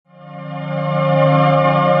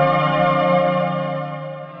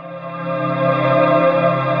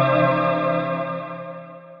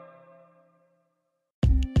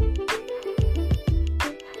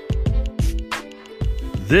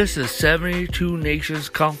This is 72 Nations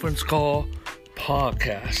Conference Call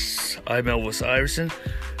Podcast. I'm Elvis Iverson,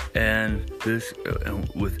 and this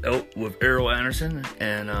with Errol Anderson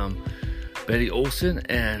and Betty Olson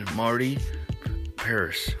and Marty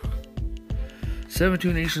Paris.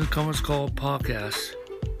 72 Nations Conference Call Podcast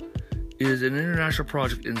is an international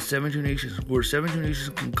project in 72 nations where 72 nations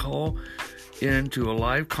can call into a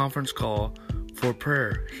live conference call for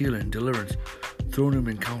prayer, healing, deliverance, throne room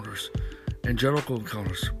encounters, angelical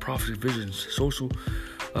encounters, prophecy, visions, social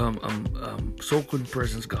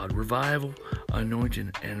presence, God, revival,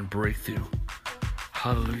 anointing, and breakthrough.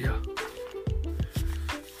 Hallelujah.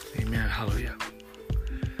 Amen. Hallelujah.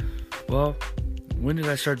 Well, when did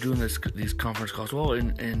I start doing these conference calls? Well,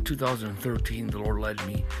 in 2013, the Lord led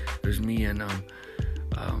me. There's me and it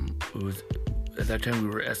was at that time we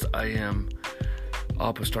were SIM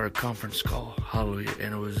Apostolic Conference Call. Hallelujah.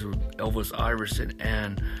 And it was Elvis Iverson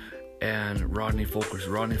and Rodney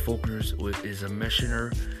Folkers. Rodney Folkers is a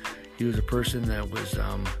missioner. He was a person that was,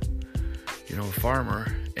 a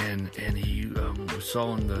farmer, and he was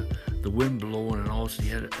sawing the wind blowing, and also he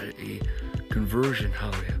had a conversion.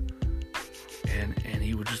 Hallelujah. And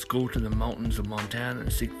he would just go to the mountains of Montana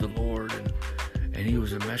and seek the Lord, and he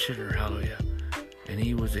was a missioner. Hallelujah. And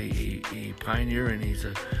he was a pioneer, and he's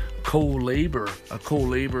a co-laborer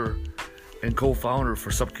and co-founder for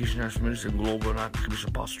Supplication National Ministry and Global Commission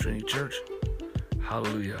Apostle Trinity Church.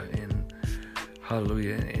 Hallelujah. And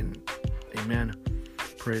hallelujah. And amen.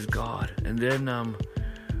 Praise God. And then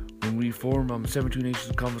when we formed 72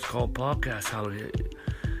 Nations Conference Call Podcast, hallelujah,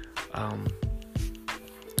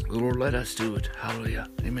 the Lord led us to it. Hallelujah.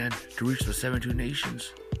 Amen. To reach the 72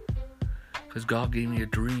 nations. Because God gave me a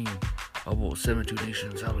dream about 72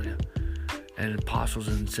 nations. Hallelujah. And apostles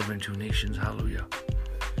in 72 nations. Hallelujah.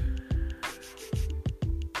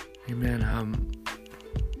 Amen.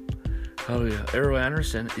 Hallelujah. Errol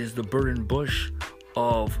Anderson is the burning bush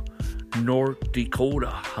of North Dakota.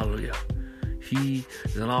 Hallelujah. He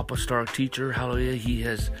is an apostolic teacher. Hallelujah. He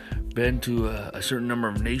has been to a certain number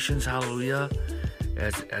of nations. Hallelujah.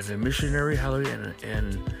 As a missionary. Hallelujah.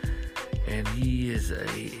 And he is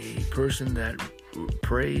a person that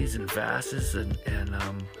prays and fasts and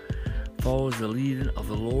follows the leading of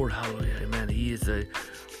the Lord. Hallelujah. Amen. He is a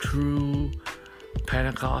true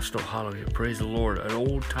Pentecostal, hallelujah, praise the Lord, an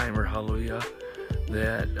old timer, hallelujah,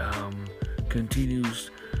 that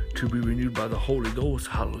continues to be renewed by the Holy Ghost,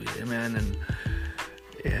 hallelujah, amen,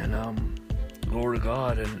 and glory to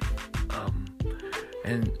God,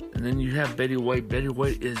 and then you have Betty White. Betty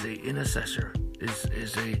White is a intercessor,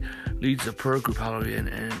 leads a prayer group, hallelujah,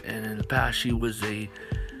 and in the past she was a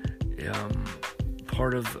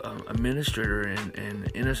part of administrator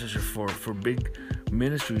and intercessor for big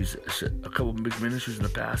ministries, a couple of big ministries in the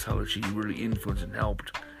past, how she really influenced and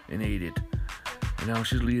helped and aided. And now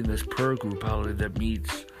she's leading this prayer group, hallelujah, that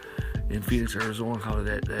meets in Phoenix, Arizona,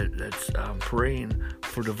 hallelujah, that's praying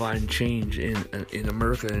for divine change in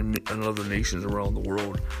America and other nations around the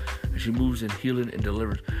world. And she moves in healing and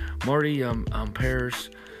deliverance. Marty Paris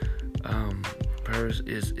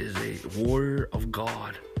is a warrior of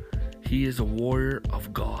God. He is a warrior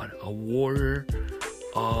of God,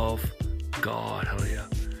 hallelujah.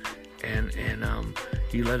 And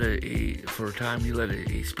he led for a time he led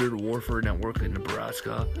a spirit warfare network in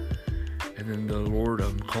Nebraska, and then the Lord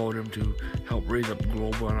called him to help raise up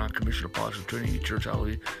Global Non-Commissioned Apostle Trinity Church.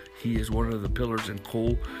 Hallelujah. He is one of the pillars and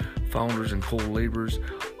co-founders and co-laborers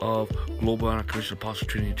of Global Non-Commissioned Apostle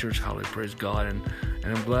Trinity Church. Hallelujah. Praise God. And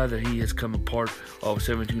I'm glad that he has come a part of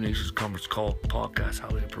 72 Nations Conference Call Podcast.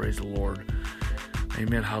 Hallelujah. Praise the Lord.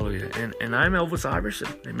 Amen. Hallelujah. And I'm Elvis Iverson.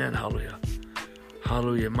 Amen. Hallelujah.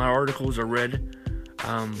 Hallelujah. My articles are read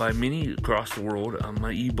by many across the world.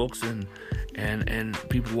 My ebooks and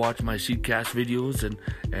people watch my Seedcast videos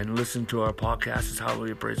and listen to our podcasts.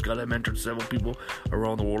 Hallelujah. Praise God. I mentored several people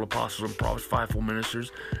around the world, apostles and prophets, fivefold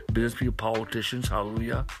ministers, business people, politicians.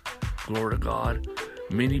 Hallelujah. Glory to God.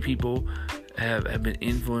 Many people have been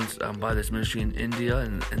influenced by this ministry in India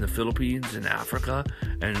and the Philippines and Africa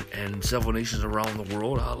and several nations around the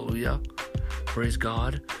world. Hallelujah. Praise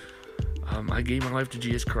God. I gave my life to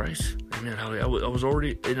Jesus Christ. Amen. Hallelujah. I was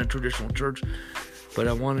already in a traditional church, but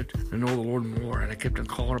I wanted to know the Lord more, and I kept on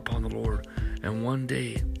calling upon the Lord. And one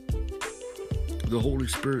day, the Holy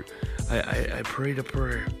Spirit, I prayed a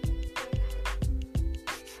prayer,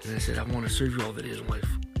 and I said, I want to serve you all the days of life.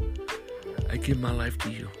 I give my life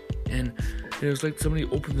to you. And it was like somebody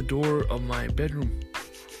opened the door of my bedroom,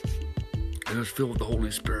 and it was filled with the Holy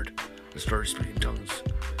Spirit. I started speaking tongues.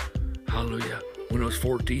 Hallelujah. When I was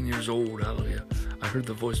 14 years old, hallelujah, I heard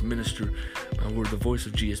the voice minister my word, the voice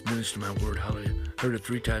of Jesus minister my word, hallelujah. Heard it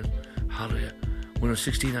 3 times, hallelujah. When I was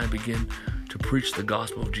 16, I began to preach the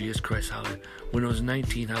gospel of Jesus Christ, hallelujah. When I was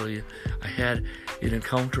 19, hallelujah, I had an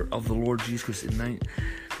encounter of the Lord Jesus Christ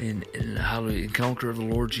hallelujah, encounter of the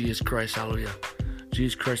Lord Jesus Christ, hallelujah.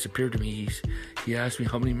 Jesus Christ appeared to me. He asked me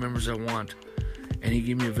how many members I want, and he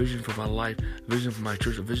gave me a vision for my life, a vision for my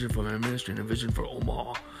church, a vision for my ministry, and a vision for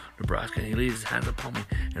Omaha, Nebraska. And he laid his hands upon me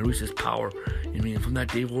and released his power in me. And from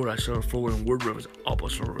that day forward, I started flowing in word reverence,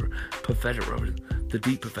 apostle reverence, prophetic reverence, the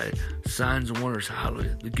deep prophetic, signs and wonders,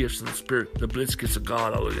 hallelujah, the gifts of the Spirit, the blitz gifts of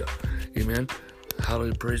God, hallelujah, amen,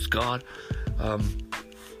 hallelujah, praise God,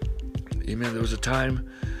 amen. There was a time,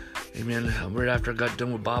 amen, right after I got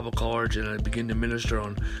done with Bible college and I began to minister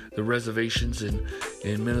on the reservations in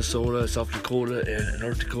Minnesota, South Dakota, and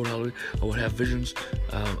North Dakota, hallelujah. I would have visions,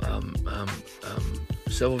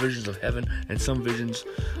 several visions of heaven and some visions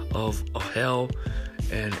of hell,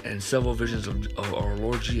 and several visions of our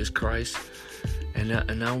Lord Jesus Christ. And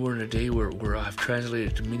now we're in a day where I've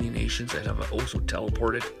translated to many nations and I've also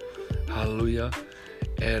teleported, hallelujah.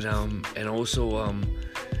 And also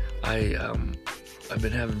I've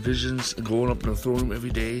been having visions, going up in the throne room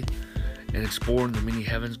every day and exploring the many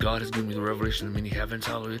heavens. God has given me the revelation of the many heavens,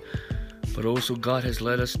 hallelujah. But also God has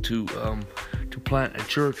led us to plant a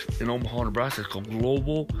church in Omaha, Nebraska. It's called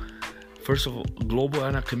Global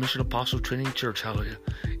Anak Commissioned Apostle Training Church, hallelujah.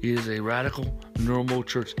 It is a radical, normal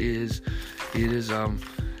church. It is a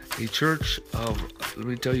church of, let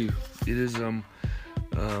me tell you, it is a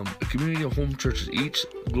community of home churches. Each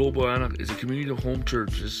Global Anak is a community of home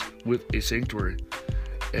churches with a sanctuary.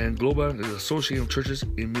 And Global Anak is associated with churches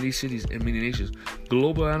in many cities and many nations.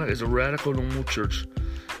 Global Anak is a radical, normal church,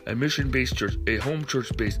 a mission-based church, a home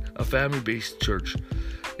church-based, a family-based church,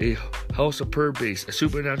 a house of prayer-based, a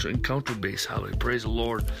supernatural encounter-based. Hallelujah. Praise the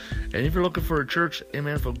Lord. And if you're looking for a church,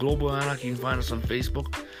 amen, for Global Anak, you can find us on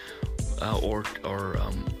Facebook or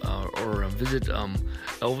visit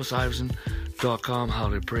ElvisIverson.com.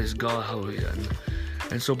 Hallelujah. Praise God. Hallelujah.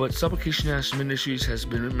 And so, but Supplication National Ministries has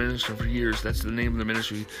been ministering for years. That's the name of the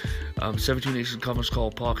ministry. 17 Nations Conference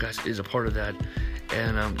Call podcast is a part of that.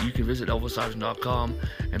 And you can visit ElvisIverson.com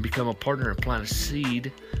and become a partner and plant a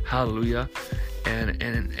seed. Hallelujah. And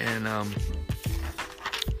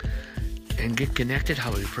get connected.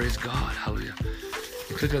 Hallelujah. Praise God. Hallelujah.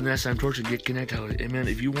 Click on that sign torch and get connected. Hallelujah. Amen.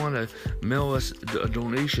 If you want to mail us a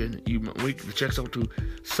donation, you make the checks out to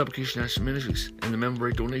Supplication National Ministries and the member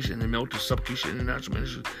rate donation, and then mail to Supplication International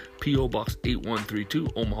Ministries, P.O. Box 8132,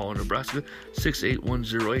 Omaha, Nebraska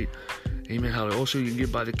 68108. Amen. Hallelujah. Also, you can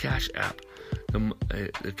give by the Cash App.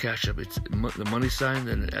 The Cash App, it's the money sign,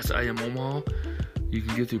 then SIM Omaha. You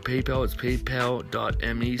can give through PayPal. It's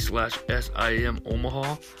paypal.me/SIM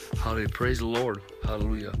Omaha. Hallelujah. Praise the Lord.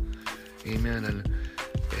 Hallelujah. Amen. And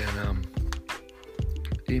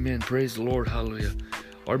amen. Praise the Lord. Hallelujah.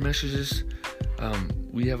 Our messages,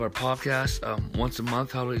 we have our podcast once a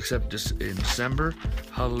month. Hallelujah. Except just in December.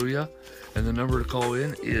 Hallelujah. And the number to call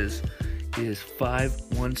in is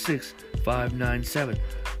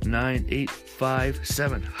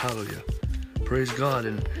 516-597-9857. Hallelujah. Praise God.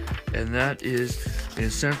 And that is in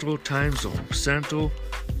Central Time Zone. Central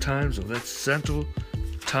Time Zone. That's Central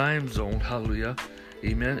Time Zone. Hallelujah.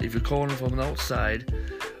 Amen. If you're calling from outside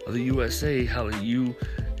of the USA, hallelujah, you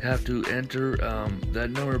have to enter that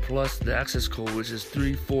number plus the access code, which is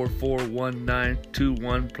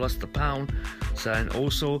 3441921 plus the pound sign.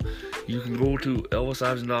 Also, you can go to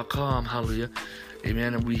ElvisIverson.com. Hallelujah.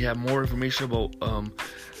 Amen. And we have more information about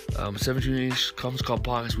 17 Nations Conference Call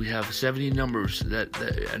podcast. We have 70 numbers,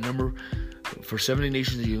 a number for 70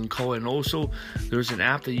 nations that you can call. And also, there's an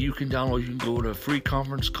app that you can download. You can go to Free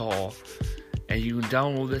Conference Call, and you can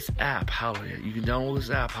download this app. Hallelujah. You can download this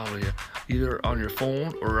app. Hallelujah. Either on your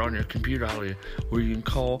phone or on your computer. Hallelujah. Where you can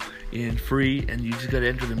call in free, and you just got to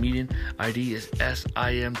enter the meeting ID as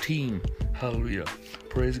SIM Team. Hallelujah.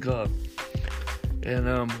 Praise God. And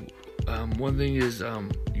one thing is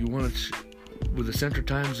you want to with the Central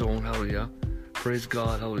Time Zone. Hallelujah. Praise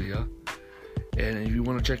God. Hallelujah. And if you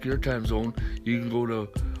want to check your time zone, you can go to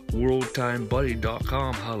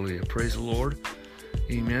worldtimebuddy.com. Hallelujah. Praise the Lord.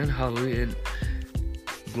 Amen. Hallelujah. And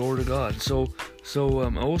glory to God. So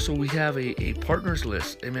also we have a partners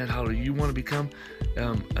list. Amen. Hallelujah. You want to become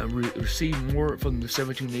receive more from the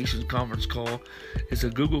 17 Nations Conference Call. It's a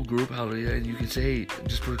Google group. Hallelujah. And you can say, hey,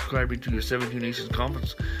 just subscribe to your 17 Nations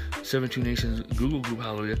Conference, 17 Nations Google group.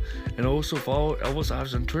 Hallelujah. And also follow Elvis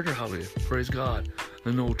Iverson on Twitter. Hallelujah. Praise God.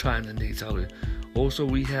 And no times and dates. Hallelujah. Also,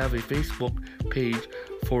 we have a Facebook page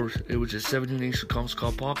which is 17 Nations Conference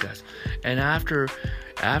Call podcast. And after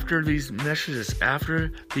these messages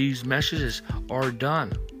are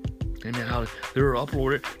done, amen, hallelujah, they're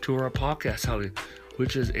uploaded to our podcast, hallelujah,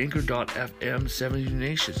 which is Anchor.fm 72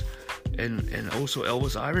 Nations. And also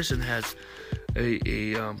Elvis Iverson has a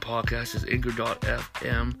podcast, is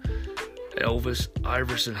Anchor.fm Elvis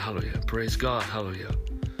Iverson. Hallelujah. Praise God. Hallelujah.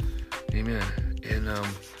 Amen. And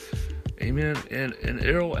amen. And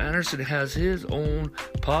Errol Anderson has his own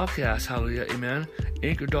podcast. Hallelujah. Amen.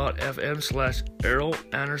 Anchor.fm/Errol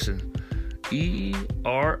Anderson.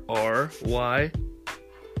 ERRYL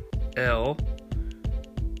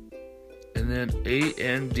and then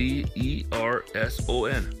ANDERSON.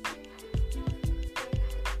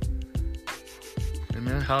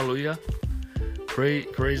 Amen. Hallelujah.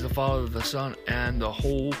 Praise the Father, the Son, and the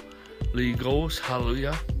Holy Ghost.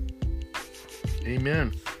 Hallelujah.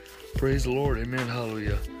 Amen. Praise the Lord. Amen.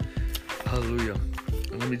 Hallelujah. Hallelujah.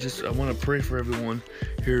 And I want to pray for everyone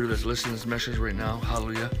here that's listening to this message right now.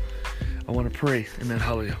 Hallelujah. I want to pray. Amen.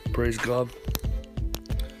 Hallelujah. Praise God.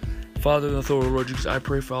 Father, in the authority of Lord Jesus, I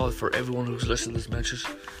pray, Father, for everyone who's listening to this message.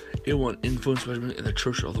 It will influence in the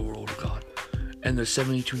church of the world, oh God, and the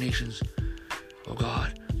 72 nations, oh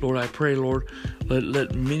God. Lord, I pray, Lord,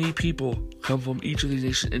 let many people come from each of these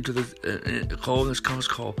nations into this call, this conference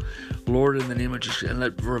call, Lord, in the name of Jesus, and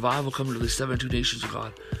let revival come to the 72 nations, oh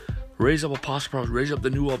God. Raise up apostle prophets, raise up the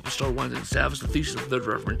new apostolic ones, and establish the thesis of the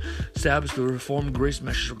Reverend, establish the Reformed grace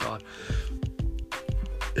message of God.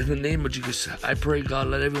 In the name of Jesus, I pray, God,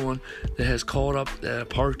 let everyone that has called up, that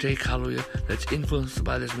partake, hallelujah, that's influenced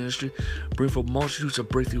by this ministry, bring forth multitudes of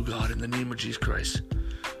breakthrough, God, in the name of Jesus Christ.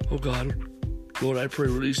 Oh God, Lord, I pray,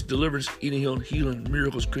 release deliverance, healing,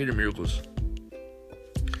 miracles, creative miracles.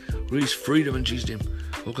 Release freedom in Jesus' name.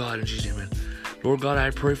 Oh God, in Jesus' name, amen. Lord God,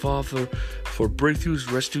 I pray, Father, for breakthroughs,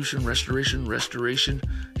 restoration,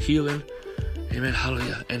 healing, amen,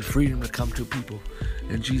 hallelujah, and freedom to come to people.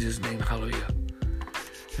 In Jesus' name, hallelujah.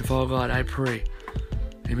 And Father God, I pray,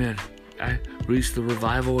 amen, I release the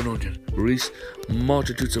revival anointing, release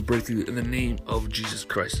multitudes of breakthrough in the name of Jesus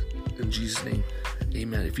Christ. In Jesus' name,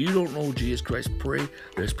 amen. If you don't know Jesus Christ, pray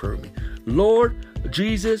this prayer with me. Lord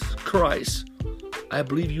Jesus Christ, I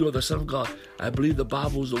believe you are the Son of God. I believe the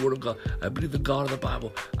Bible is the Word of God. I believe the God of the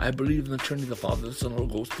Bible. I believe in the Trinity, the Father, the Son, and the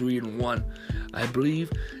Holy Ghost, 3 in 1. I believe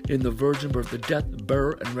in the virgin birth, the death,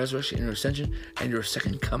 burial, and resurrection, and your ascension, and your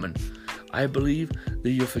second coming. I believe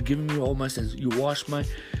that you have forgiven me all my sins. You washed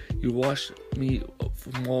me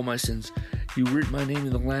from all my sins. You written my name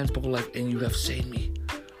in the Lamb's Book of Life, and you have saved me.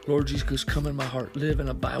 Lord Jesus, come in my heart, live and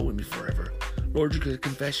abide with me forever. Lord Jesus,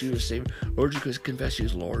 confess you as Savior. Lord Jesus, confess you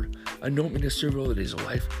as Lord. Anoint me to serve you all the days of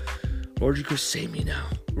life. Lord Jesus, save me now.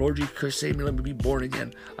 Lord Jesus, save me. Let me be born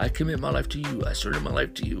again. I commit my life to you. I surrender my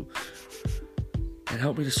life to you. And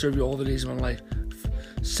help me to serve you all the days of my life.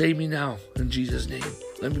 Save me now in Jesus' name.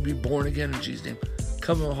 Let me be born again in Jesus' name.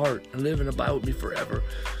 Come in my heart and live and abide with me forever.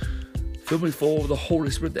 Fill me full of the Holy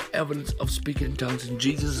Spirit, the evidence of speaking in tongues. In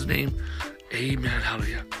Jesus' name, amen.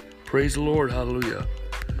 Hallelujah. Praise the Lord. Hallelujah.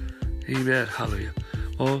 Amen. Hallelujah.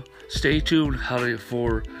 Well, stay tuned. Hallelujah.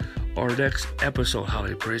 For our next episode.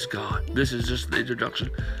 Hallelujah. Praise God. This is just the introduction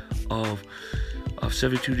of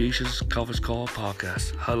 72 Nations Conference Call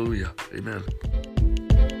podcast. Hallelujah. Amen.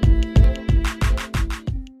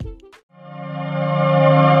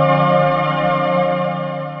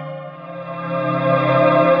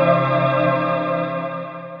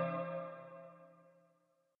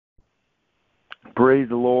 Praise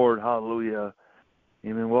the Lord. Hallelujah.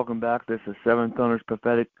 Amen. Welcome back. This is Seven Thunders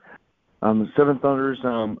Prophetic. Seven Thunders,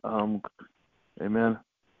 amen.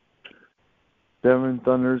 Seven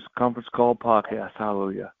Thunders Conference Call Podcast.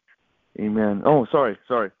 Hallelujah. Amen. Oh, sorry.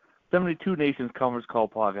 72 Nations Conference Call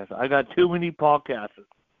Podcast. I got too many podcasts.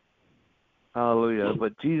 Hallelujah.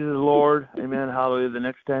 But Jesus is Lord. Amen. Hallelujah. The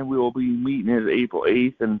next time we will be meeting is April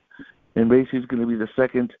 8th, and basically it's going to be the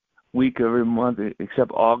second week of every month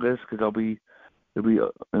except August, because in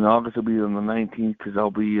August it'll be on the 19th, because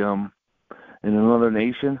I'll be in another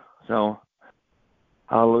nation. So,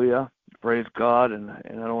 hallelujah, praise God, and I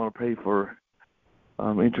don't want to pray for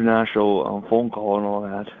international phone call and all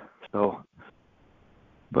that. So,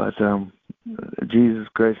 but Jesus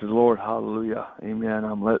Christ is Lord, hallelujah, amen.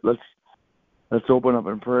 Let's open up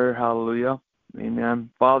in prayer, hallelujah,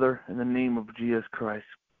 amen. Father, in the name of Jesus Christ,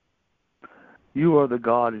 you are the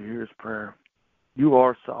God who hears prayer. You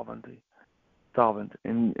are sovereign,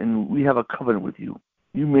 and we have a covenant with you.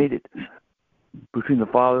 You made it between the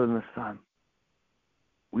Father and the Son.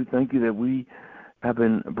 We thank you that we have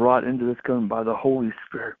been brought into this covenant by the Holy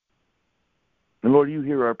Spirit. And Lord, you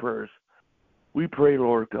hear our prayers. We pray,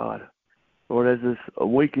 Lord God, Lord, as this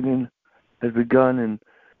awakening has begun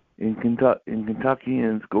in Kentucky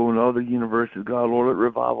and it's going to other universities, God, Lord, let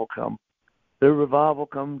revival come. Let revival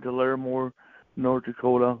come to Larimore, North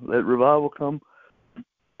Dakota. Let revival come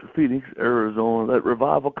to Phoenix, Arizona. Let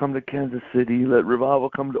revival come to Kansas City. Let revival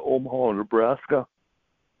come to Omaha, Nebraska.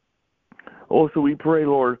 Also, we pray,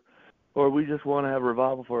 Lord, we just want to have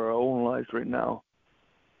revival for our own lives right now.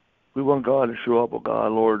 We want God to show up, oh God,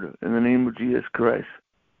 Lord, in the name of Jesus Christ.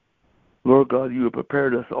 Lord God, you have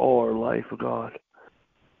prepared us all our life, oh God.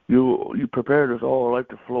 You prepared us all our life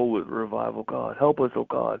to flow with revival, God. Help us, oh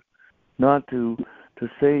God, not to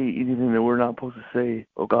say anything that we're not supposed to say,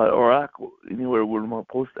 oh God, or act anywhere we're not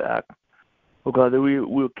supposed to act. Oh God, that we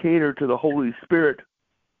will cater to the Holy Spirit,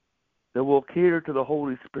 that we'll cater to the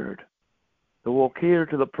Holy Spirit, that we'll cater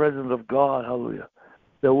to the presence of God, hallelujah,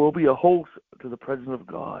 that we'll be a host to the presence of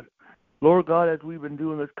God. Lord God, as we've been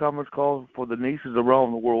doing this conference call for the nations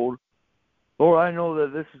around the world, Lord, I know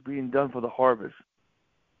that this is being done for the harvest.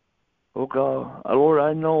 Oh God, Lord,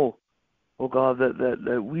 I know, oh God,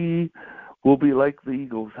 that we will be like the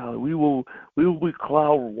eagles, hallelujah. We will be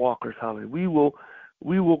cloud walkers, hallelujah.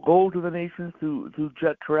 We will go to the nations to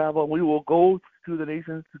jet travel. We will go to the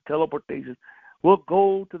nations to teleportation. We'll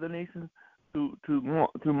go to the nations to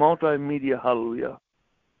multimedia, hallelujah.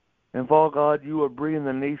 And Father God, you are bringing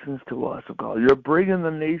the nations to us, oh God. You're bringing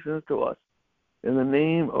the nations to us in the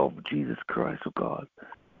name of Jesus Christ, oh God.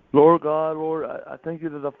 Lord God, Lord, I thank you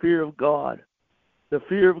that the fear of God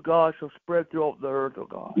shall spread throughout the earth, oh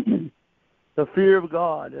God. The fear of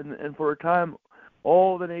God, and for a time,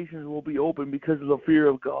 all the nations will be open because of the fear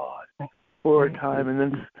of God for a time,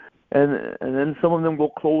 and then some of them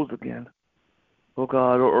will close again, oh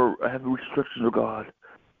God, or have restrictions, oh God.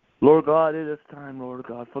 Lord God, it is time, Lord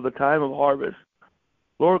God, for the time of harvest.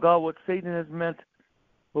 Lord God, what Satan has meant,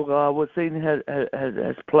 oh God, what Satan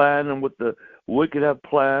has planned, and what the wicked have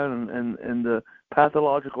planned, and the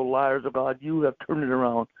pathological liars, oh God, you have turned it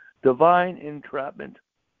around. Divine entrapment,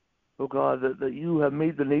 oh God, that you have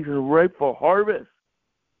made the nations ripe for harvest,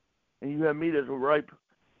 and you have made us ripe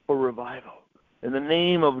for revival. In the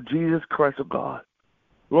name of Jesus Christ, oh God.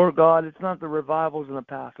 Lord God, it's not the revivals in the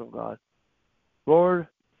past, oh God. Lord,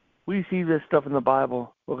 we see this stuff in the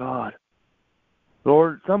Bible, oh God.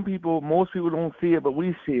 Lord, most people don't see it, but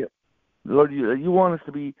we see it. Lord, you want us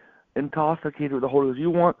to be intoxicated with the Holy Ghost.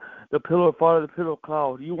 You want the pillar of fire, the pillar of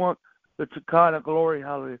cloud. You want the Shekinah glory,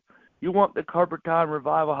 hallelujah. You want the carpet time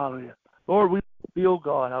revival, hallelujah. Lord, we feel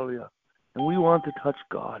God, hallelujah. And we want to touch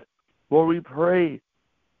God. Lord, we pray,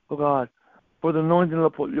 oh God, for the anointing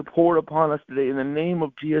you poured upon us today in the name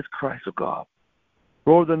of Jesus Christ, oh God.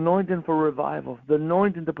 Lord, the anointing for revival, the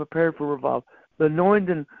anointing to prepare for revival, the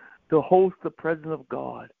anointing to host the presence of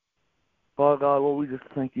God. Father God, Lord, we just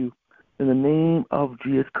thank you in the name of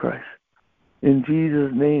Jesus Christ. In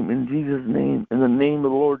Jesus' name, in the name of the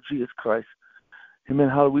Lord Jesus Christ. Amen.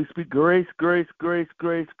 How we speak grace, grace, grace,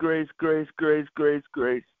 grace, grace, grace, grace, grace,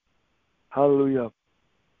 grace. Hallelujah.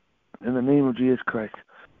 In the name of Jesus Christ.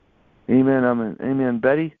 Amen. Amen. Amen.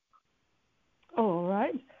 Betty? All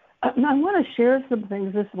right. I want to share some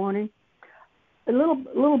things this morning,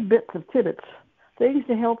 little bits of tidbits, things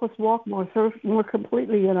to help us walk more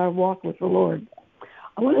completely in our walk with the Lord.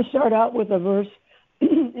 I want to start out with a verse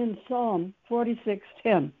in Psalm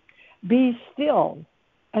 46:10. Be still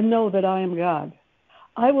and know that I am God.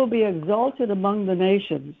 I will be exalted among the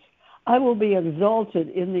nations. I will be exalted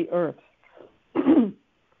in the earth.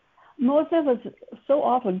 Most of us so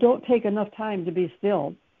often don't take enough time to be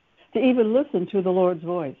still, to even listen to the Lord's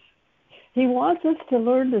voice. He wants us to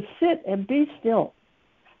learn to sit and be still,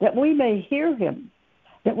 that we may hear him,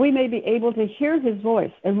 that we may be able to hear his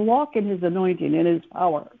voice and walk in his anointing and his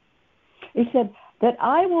power. He said that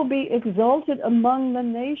I will be exalted among the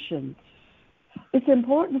nations. It's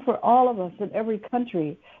important for all of us in every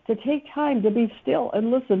country to take time to be still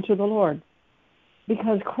and listen to the Lord,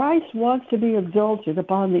 because Christ wants to be exalted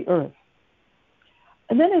upon the earth.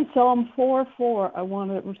 And then in Psalm 4:4, I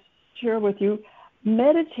want to share with you,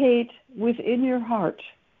 meditate within your heart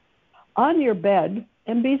on your bed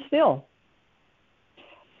and be still.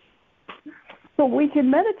 So we can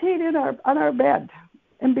meditate on our bed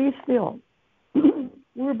and be still.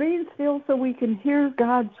 We're being still so we can hear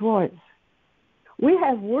God's voice. We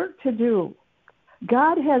have work to do.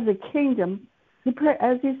 God has a kingdom.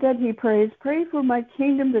 As he said, he prays, pray for my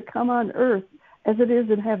kingdom to come on earth as it is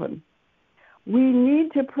in heaven. We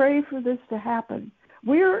need to pray for this to happen.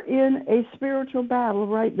 We're in a spiritual battle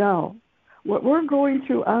right now. What we're going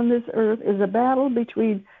through on this earth is a battle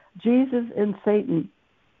between Jesus and Satan.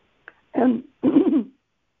 And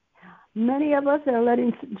many of us are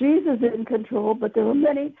letting Jesus in control, but there are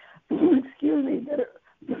many, that are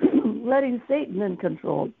letting Satan in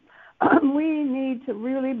control. We need to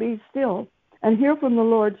really be still and hear from the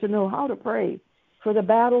Lord to know how to pray for the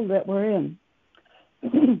battle that we're in.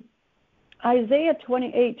 Isaiah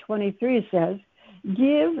 28:23 says,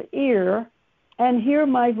 "Give ear and hear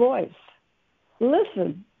my voice.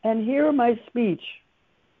 Listen and hear my speech."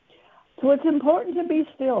 So it's important to be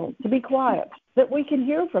still, to be quiet, that we can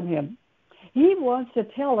hear from him. He wants to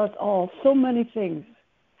tell us all so many things.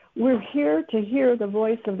 We're here to hear the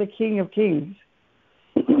voice of the King of Kings.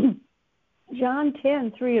 John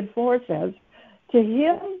 10:3-4 says, "To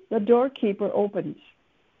him the doorkeeper opens,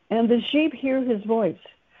 and the sheep hear his voice,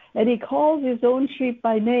 and he calls his own sheep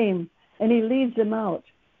by name, and he leads them out.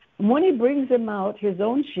 And when he brings them out, his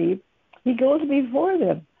own sheep, he goes before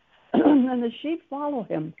them, and the sheep follow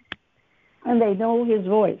him, and they know his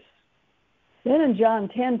voice." Then in John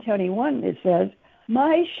 10:21 it says,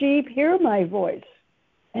 "My sheep hear my voice,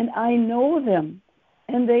 and I know them,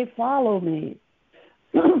 and they follow me."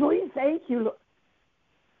 We thank you, Lord.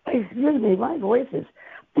 Excuse me, my voice is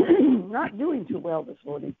not doing too well this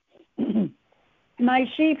morning. "My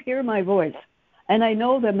sheep hear my voice, and I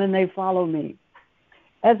know them, and they follow me."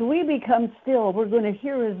 As we become still, we're going to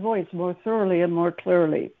hear his voice more thoroughly and more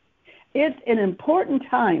clearly. It's an important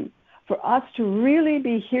time for us to really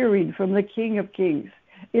be hearing from the King of Kings.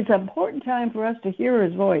 It's an important time for us to hear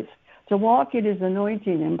his voice, to walk in his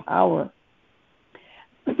anointing and power.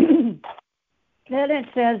 Then it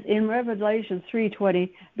says in Revelation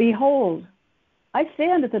 3:20, "Behold, I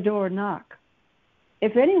stand at the door and knock.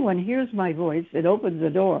 If anyone hears my voice and opens the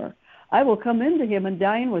door, I will come into him and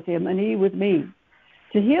dine with him, and he with me.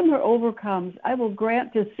 To him who overcomes, I will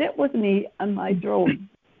grant to sit with me on my throne,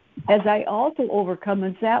 as I also overcome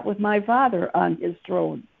and sat with my Father on his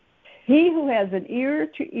throne. He who has an ear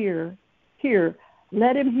to hear,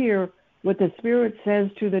 let him hear what the Spirit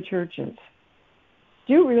says to the churches."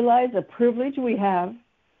 Do you realize the privilege we have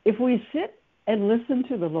if we sit and listen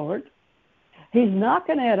to the Lord? He's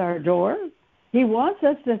knocking at our door. He wants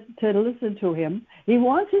us to listen to him. He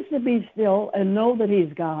wants us to be still and know that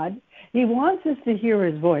he's God. He wants us to hear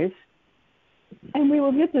his voice, and we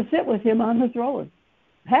will get to sit with him on the throne.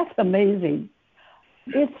 That's amazing.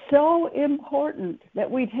 It's so important that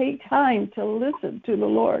we take time to listen to the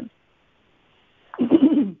Lord.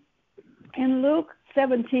 In Luke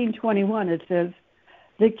 17:21 it says,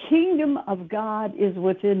 "The kingdom of God is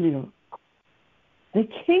within you." The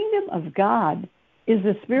kingdom of God is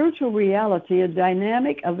the spiritual reality and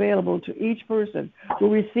dynamic available to each person who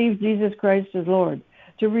receives Jesus Christ as Lord.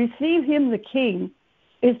 To receive him, the King,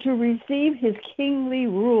 is to receive his kingly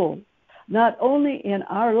rule, not only in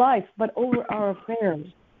our life, but over our affairs.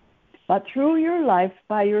 But through your life,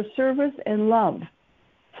 by your service and love,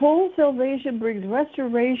 full salvation brings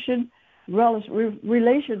restoration,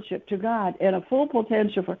 relationship to God, and a full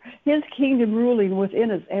potential for his kingdom ruling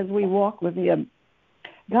within us as we walk with him.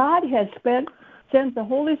 God has sent the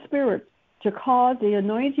Holy Spirit to cause the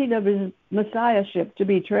anointing of his messiahship to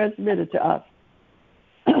be transmitted to us.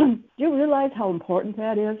 Do you realize how important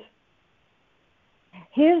that is?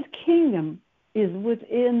 His kingdom is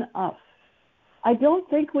within us. I don't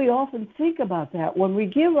think we often think about that when we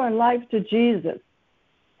give our life to Jesus.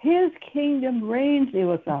 His kingdom reigns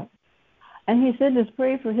with us. And he said, let's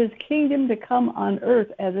pray for his kingdom to come on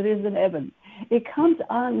earth as it is in heaven. It comes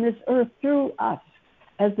on this earth through us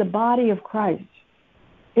as the body of Christ.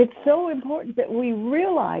 It's so important that we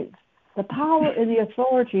realize the power and the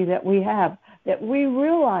authority that we have, that we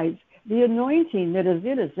realize the anointing that is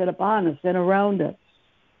in us and upon us and around us.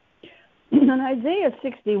 And Isaiah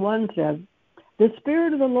 61 says, "The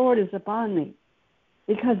Spirit of the Lord is upon me,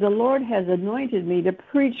 because the Lord has anointed me to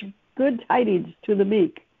preach good tidings to the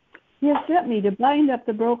meek. He has sent me to bind up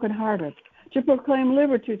the brokenhearted, to proclaim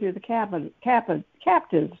liberty to the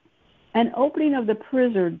captives, and opening of the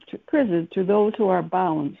prison to those who are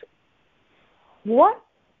bound." What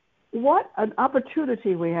an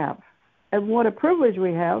opportunity we have, and what a privilege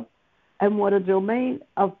we have, and what a domain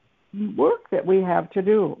of work that we have to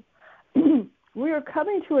do. We are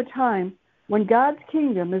coming to a time when God's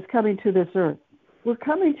kingdom is coming to this earth. We're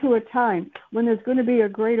coming to a time when there's going to be a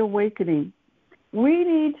great awakening. We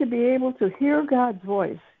need to be able to hear God's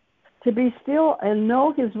voice, to be still and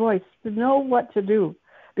know his voice, to know what to do,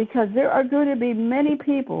 because there are going to be many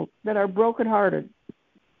people that are brokenhearted.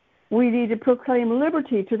 We need to proclaim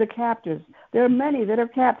liberty to the captives. There are many that are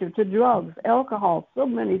captive to drugs, alcohol, so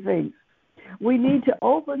many things. We need to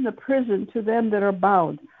open the prison to them that are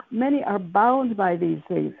bound. Many are bound by these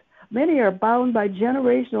things. Many are bound by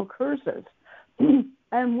generational curses.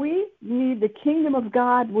 And we need the kingdom of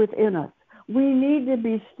God within us. We need to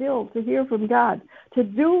be still to hear from God, to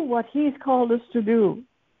do what he's called us to do.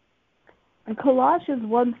 And Colossians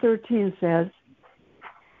 1:13 says,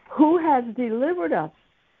 "Who has delivered us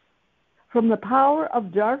from the power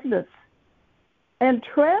of darkness and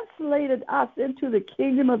translated us into the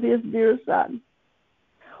kingdom of his dear Son.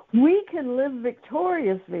 We can live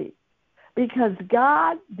victoriously because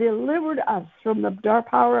God delivered us from the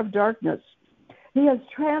power of darkness. He has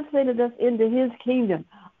translated us into his kingdom.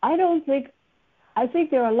 I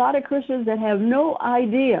think there are a lot of Christians that have no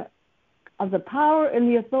idea of the power and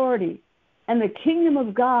the authority and the kingdom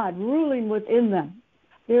of God ruling within them.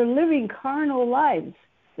 They're living carnal lives.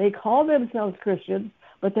 They call themselves Christians,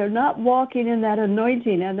 but they're not walking in that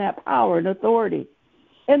anointing and that power and authority.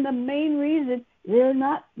 And the main reason, they're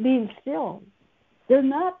not being still. They're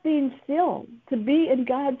not being still to be in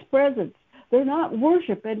God's presence. They're not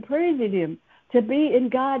worshiping and praising him to be in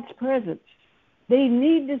God's presence. They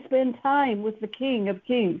need to spend time with the King of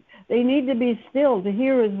Kings. They need to be still to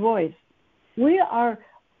hear his voice. We are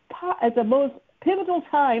at the most pivotal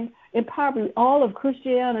time in probably all of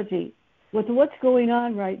Christianity with what's going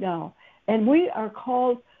on right now. And we are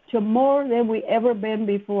called to more than we ever been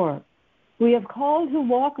before. We have called to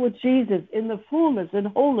walk with Jesus in the fullness and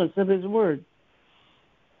wholeness of his word.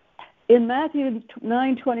 In Matthew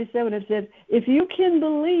 9:27, it says, if you can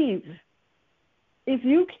believe.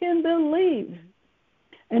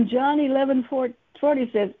 And John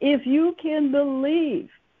 11:40 says, if you can believe,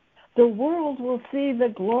 the world will see the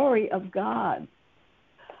glory of God.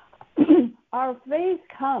 Our faith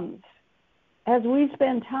comes as we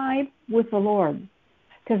spend time with the Lord.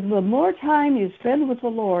 Because the more time you spend with the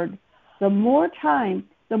Lord, the more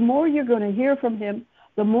you're going to hear from him,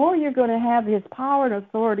 the more you're going to have his power and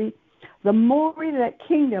authority, the more that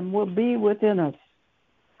kingdom will be within us.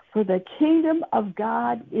 For the kingdom of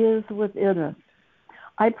God is within us.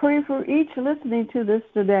 I pray for each listening to this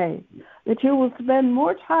today that you will spend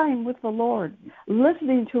more time with the Lord,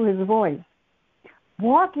 listening to his voice,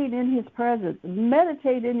 walking in his presence,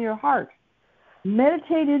 meditate in your heart,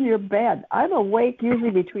 meditate in your bed. I'm awake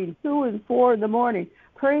usually between 2 and 4 in the morning,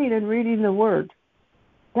 praying and reading the word.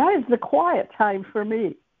 That is the quiet time for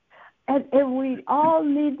me. And we all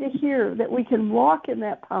need to hear that we can walk in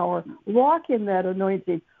that power, walk in that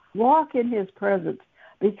anointing, walk in his presence,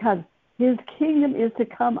 because his kingdom is to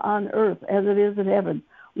come on earth as it is in heaven.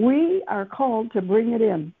 We are called to bring it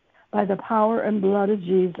in by the power and blood of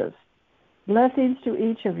Jesus. Blessings to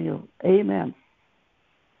each of you. Amen.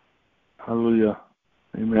 Hallelujah.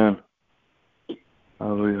 Amen.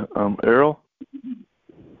 Hallelujah. Errol?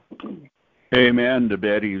 Amen to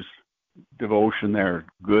Betty's devotion there.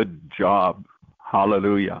 Good job.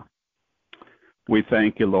 Hallelujah. We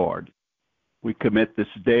thank you, Lord. We commit this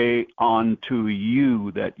day unto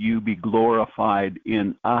you, that you be glorified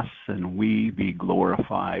in us and we be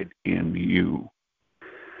glorified in you.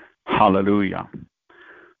 Hallelujah.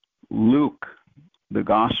 Luke, the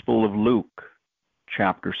Gospel of Luke,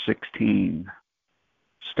 chapter 16,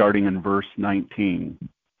 starting in verse 19.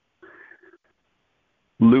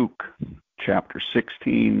 Luke, chapter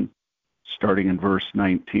 16, starting in verse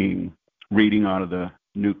 19, reading out of the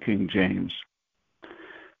New King James.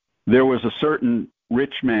 There was a certain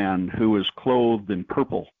rich man who was clothed in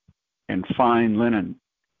purple and fine linen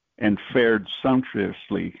and fared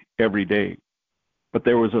sumptuously every day. But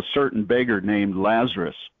there was a certain beggar named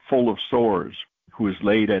Lazarus, full of sores, who was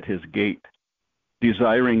laid at his gate,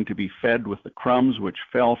 desiring to be fed with the crumbs which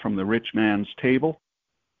fell from the rich man's table.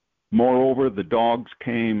 Moreover, the dogs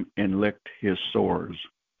came and licked his sores.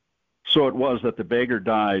 So it was that the beggar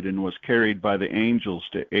died and was carried by the angels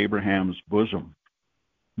to Abraham's bosom.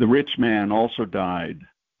 The rich man also died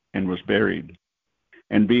and was buried.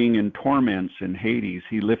 And being in torments in Hades,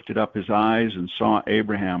 he lifted up his eyes and saw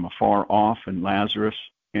Abraham afar off and Lazarus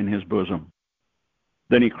in his bosom.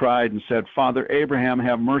 Then he cried and said, Father Abraham,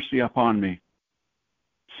 have mercy upon me.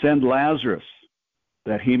 Send Lazarus,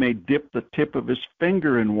 that he may dip the tip of his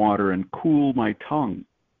finger in water and cool my tongue,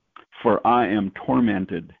 for I am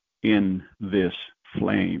tormented in this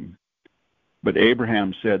flame. But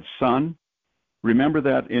Abraham said, Son, remember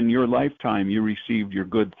that in your lifetime you received your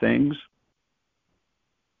good things,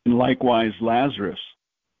 and likewise Lazarus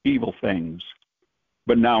evil things.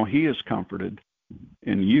 But now he is comforted,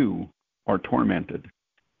 and you are tormented.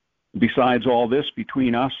 Besides all this,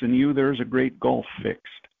 between us and you there is a great gulf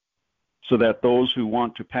fixed, so that those who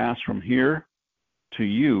want to pass from here to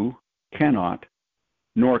you cannot,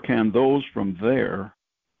 nor can those from there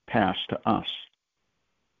pass to us.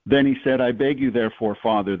 Then he said, I beg you, therefore,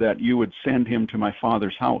 Father, that you would send him to my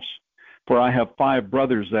father's house, for I have 5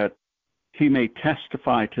 brothers, that he may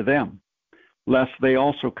testify to them, lest they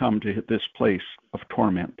also come to this place of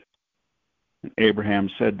torment. And Abraham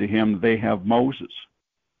said to him, They have Moses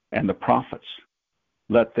and the prophets.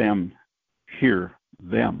 Let them hear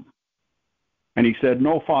them. And he said,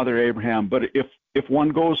 No, Father Abraham, but if If one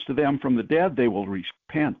goes to them from the dead, they will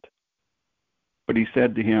repent. But he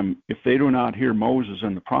said to him, if they do not hear Moses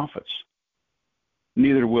and the prophets,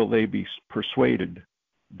 neither will they be persuaded,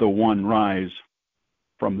 though one rise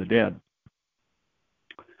from the dead.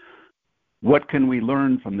 What can we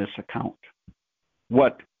learn from this account?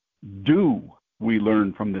 What do we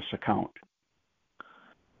learn from this account?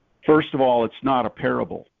 First of all, it's not a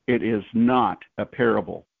parable. It is not a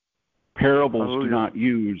parable. Parables do not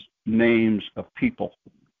use names of people.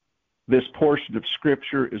 This portion of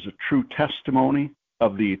Scripture is a true testimony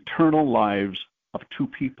of the eternal lives of two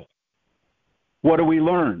people. What do we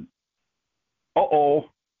learn?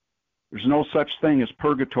 There's no such thing as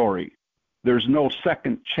purgatory. There's no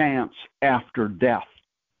second chance after death.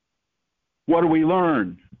 What do we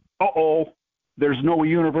learn? There's no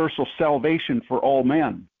universal salvation for all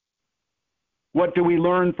men. What do we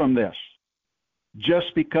learn from this?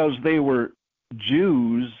 Just because they were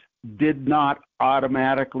Jews did not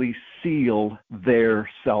automatically seal their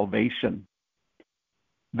salvation.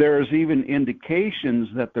 There's even indications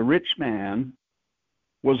that the rich man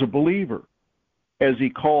was a believer, as he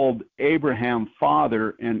called Abraham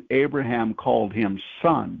father and Abraham called him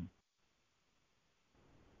son.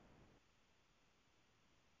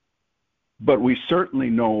 But we certainly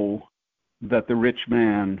know that the rich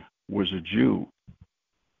man was a Jew.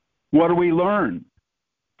 What do we learn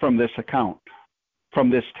from this account, from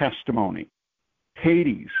this testimony?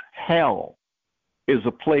 Hades, hell, is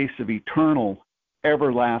a place of eternal,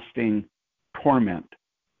 everlasting torment.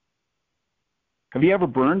 Have you ever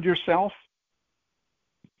burned yourself?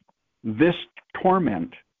 This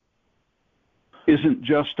torment isn't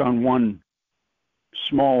just on one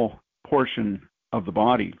small portion of the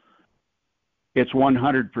body. It's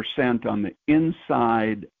 100% on the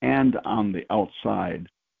inside and on the outside.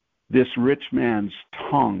 This rich man's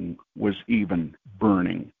tongue was even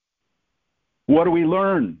burning. What do we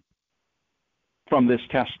learn from this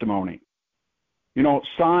testimony? You know,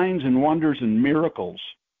 signs and wonders and miracles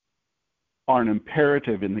are an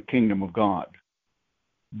imperative in the kingdom of God.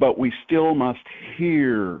 But we still must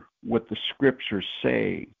hear what the Scriptures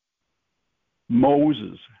say.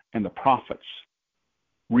 Moses and the prophets.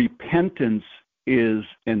 Repentance is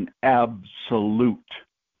an absolute.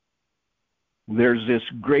 There's this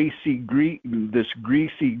greasy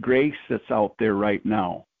grace that's out there right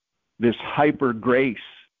now. This hyper grace.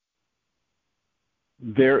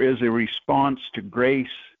 There is a response to grace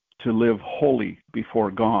to live holy before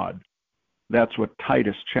God. That's what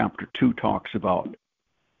Titus chapter 2 talks about.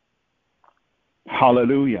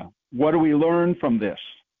 Hallelujah. What do we learn from this?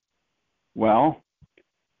 Well,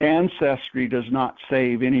 ancestry does not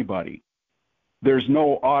save anybody. There's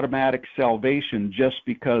no automatic salvation just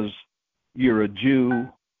because you're a Jew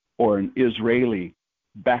or an Israeli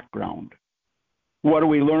background. What do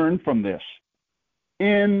we learn from this?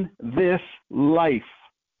 In this life,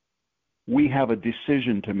 we have a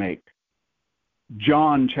decision to make.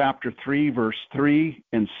 John chapter 3, verse 3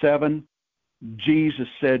 and 7, Jesus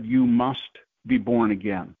said, you must be born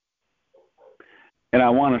again. And I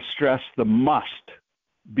want to stress the must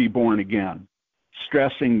be born again,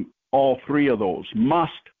 stressing all three of those.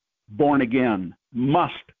 Must, born again.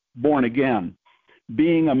 Must, born again.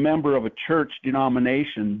 Being a member of a church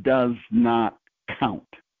denomination does not count.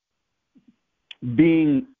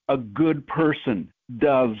 Being a good person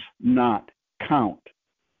does not count.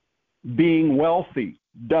 Being wealthy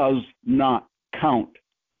does not count.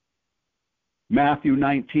 Matthew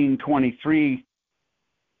 19:23,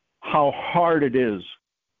 how hard it is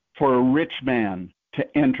for a rich man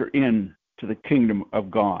to enter into the kingdom of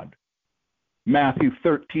God. Matthew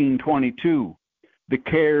 13:22, the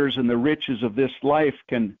cares and the riches of this life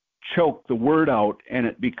can choke the word out and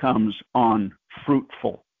it becomes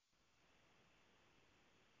unfruitful.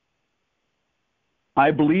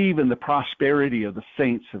 I believe in the prosperity of the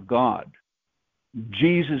saints of God.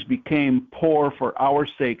 Jesus became poor for our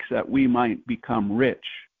sakes that we might become rich.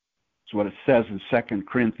 That's what it says in 2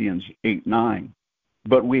 Corinthians 8:9.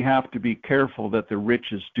 But we have to be careful that the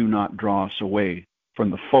riches do not draw us away from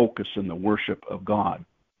the focus and the worship of God.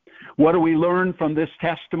 What do we learn from this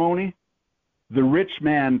testimony? The rich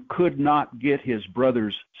man could not get his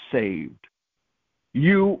brothers saved.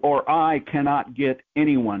 You or I cannot get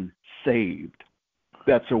anyone saved.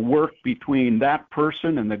 That's a work between that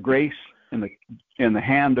person and the grace and the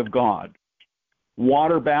hand of God.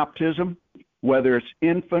 Water baptism, whether it's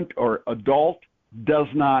infant or adult, does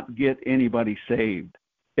not get anybody saved.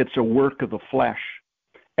 It's a work of the flesh.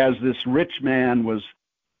 As this rich man was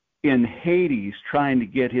in Hades trying to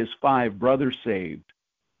get his 5 brothers saved,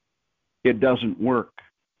 it doesn't work.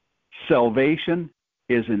 Salvation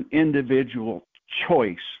is an individual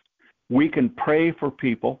choice We can pray for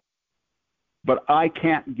people, but I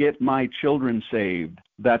can't get my children saved.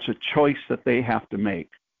 That's a choice that they have to make.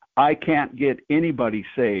 I can't get anybody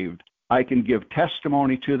saved. I can give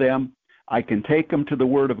testimony to them. I can take them to the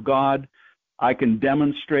Word of God. I can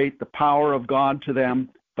demonstrate the power of God to them,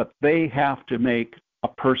 but they have to make a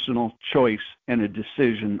personal choice and a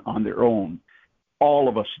decision on their own. All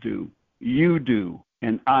of us do. You do,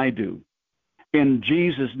 and I do. In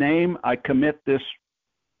Jesus' name, I commit this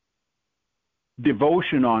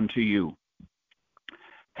devotion onto you.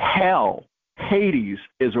 Hell, Hades,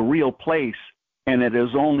 is a real place, and it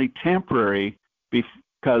is only temporary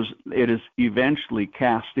because it is eventually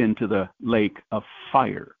cast into the lake of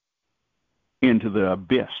fire, into the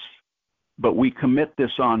abyss. But we commit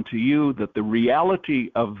this onto you, that the reality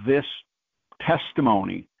of this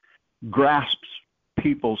testimony grasps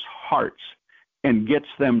people's hearts and gets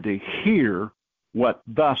them to hear what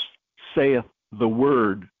thus saith the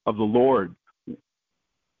word of the Lord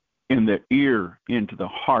in the ear, into the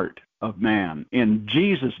heart of man. In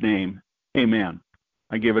Jesus' name, amen.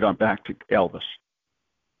 I give it on back to Elvis.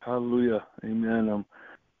 Hallelujah. Amen.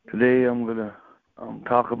 Today I'm going to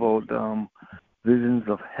talk about visions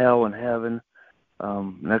of hell and heaven.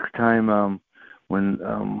 Next time,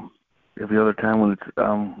 every other time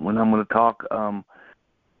when I'm going to talk, I'm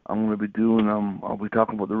going to be doing. I'll be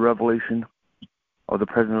talking about the revelation of the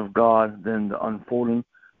presence of God, then the unfolding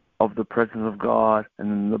of the presence of God, and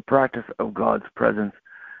then the practice of God's presence,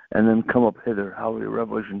 and then come up hither. Hallelujah.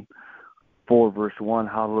 Revelation 4, verse 1.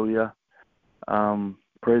 Hallelujah.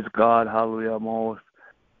 Praise God. Hallelujah. I'm always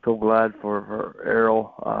so glad for her,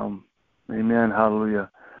 Errol. Amen.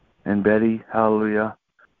 Hallelujah. And Betty. Hallelujah.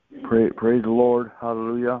 Praise the Lord.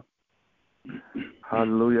 Hallelujah.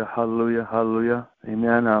 Hallelujah. Hallelujah. Hallelujah.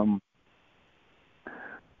 Amen.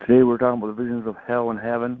 Today we're talking about the visions of hell and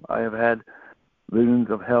heaven. I have had visions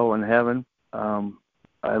of hell and heaven.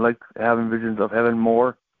 I like having visions of heaven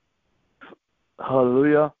more.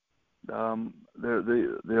 Hallelujah.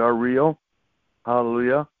 They are real.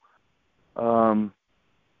 Hallelujah.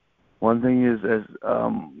 One thing is, as a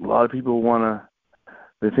lot of people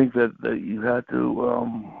they think that you have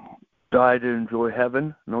to die to enjoy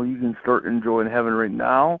heaven. No, you can start enjoying heaven right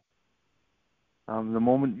now. The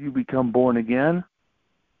moment you become born again,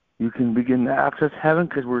 you can begin to access heaven,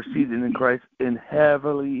 because we're seated in Christ in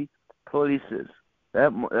heavenly places.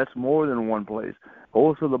 That's more than one place.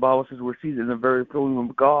 Also, the Bible says we're seated in the very throne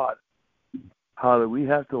of God. Hallelujah. We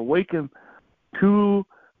have to awaken to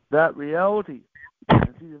that reality.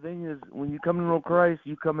 And see, the thing is, when you come to know Christ,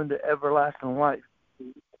 you come into everlasting life.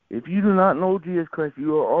 If you do not know Jesus Christ,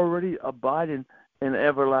 you are already abiding in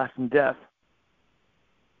everlasting death.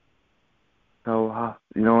 So,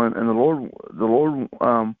 and the Lord,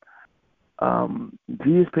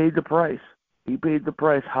 Jesus paid the price. He paid the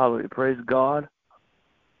price. Hallelujah. Praise God.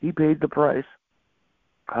 He paid the price.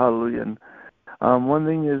 Hallelujah. And one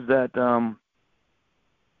thing is that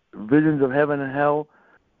visions of heaven and hell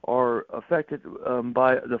are affected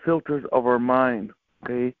by the filters of our mind,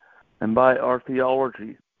 okay, and by our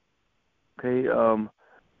theology, okay.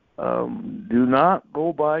 Do not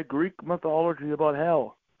go by Greek mythology about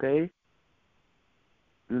hell, okay.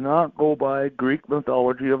 Do not go by Greek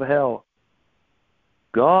mythology of hell.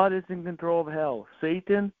 God is in control of hell.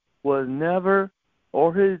 Satan was never,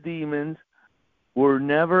 or his demons were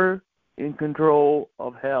never in control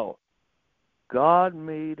of hell. God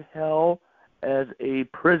made hell as a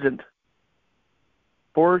prison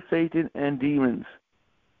for Satan and demons.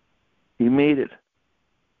 He made it.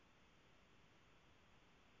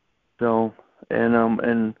 So,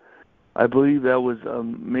 and I believe that was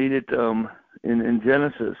made it in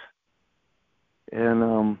Genesis,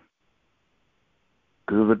 and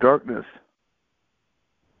because of the darkness.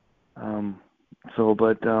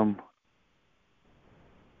 But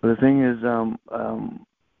the thing is,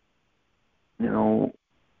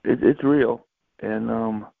 it's real,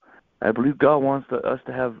 and I believe God wants us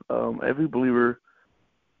to have every believer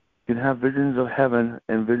can have visions of heaven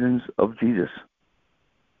and visions of Jesus.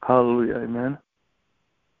 Hallelujah, amen.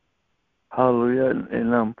 Hallelujah,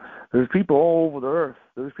 and there's people all over the earth.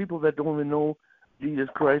 There's people that don't even know Jesus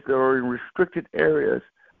Christ that are in restricted areas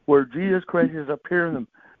where Jesus Christ is appearing them.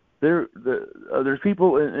 There's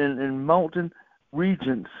people in mountain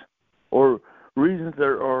regions or regions that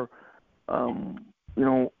are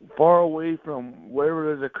far away from wherever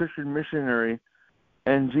there's a Christian missionary,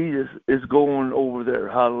 and Jesus is going over there.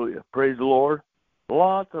 Hallelujah. Praise the Lord.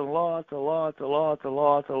 Lots and lots and lots and lots and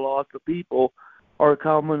lots and lots of people are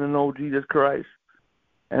coming to know Jesus Christ.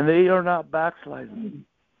 And they are not backsliding.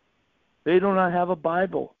 They do not have a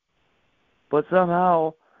Bible. But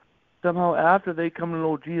somehow somehow after they come to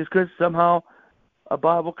know Jesus Christ, somehow a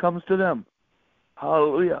Bible comes to them.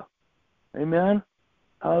 Hallelujah. Amen.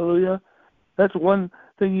 Hallelujah. That's one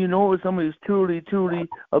thing you know if somebody's truly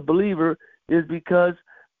a believer is because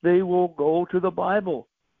they will go to the Bible.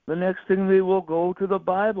 The next thing they will go to the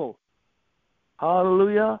Bible.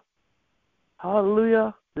 Hallelujah.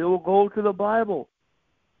 Hallelujah. They will go to the Bible.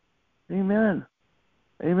 Amen.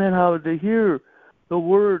 Amen. How they hear the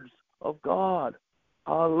words of God.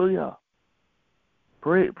 Hallelujah.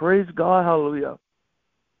 Praise God. Hallelujah.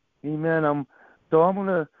 Amen. So I'm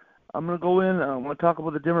gonna go in. I'm gonna talk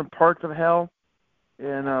about the different parts of hell,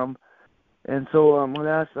 and so I'm gonna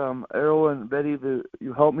ask Errol and Betty to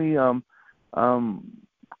you help me. I'm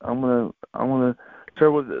gonna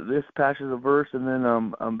start with this passage of verse, and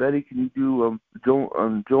then Betty, can you do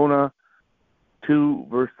Jonah 2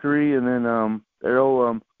 verse 3, and then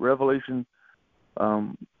Errol Revelation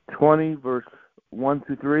 20 verse 1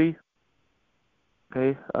 through 3.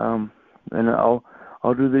 Okay, and I'll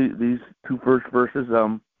do these two first verses,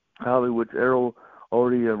 which Errol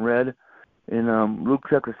already read. In Luke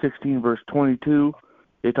chapter 16 verse 22,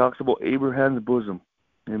 it talks about Abraham's bosom.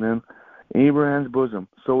 Amen. Abraham's bosom.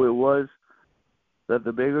 So it was that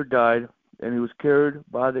the beggar died, and he was carried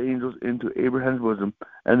by the angels into Abraham's bosom.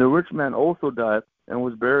 And the rich man also died and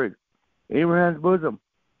was buried. Abraham's bosom.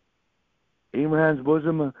 Abraham's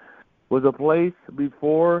bosom was a place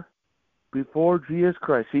before Jesus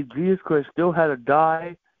Christ. See, Jesus Christ still had to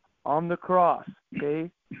die on the cross, okay,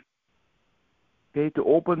 to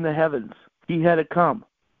open the heavens. He had to come.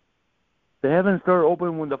 The heavens started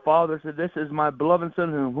open when the Father said, "This is my beloved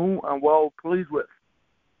Son, whom I'm well pleased with."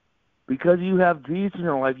 Because you have Jesus in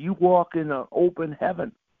your life, you walk in an open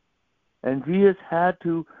heaven. And Jesus had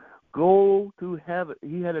to go to heaven.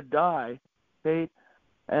 He had to die, okay,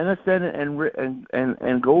 and ascend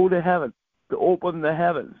and go to heaven to open the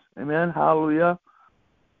heavens. Amen. Hallelujah.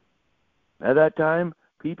 At that time,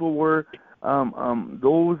 people were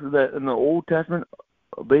those that in the Old Testament,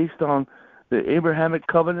 based on the Abrahamic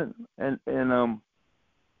covenant and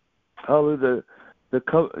hallelujah, the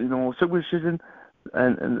circumcision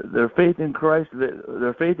and their faith in Christ,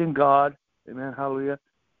 their faith in God. Amen. Hallelujah.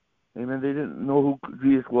 Amen. They didn't know who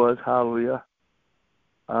Jesus was. Hallelujah.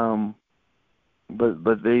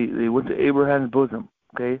 But they went to Abraham's bosom.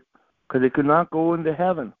 Okay. Because they could not go into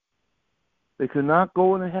heaven. They could not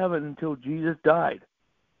go into heaven until Jesus died.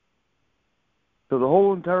 So the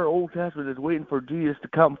whole entire Old Testament is waiting for Jesus to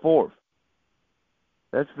come forth.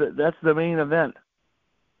 That's the main event.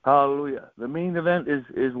 Hallelujah. The main event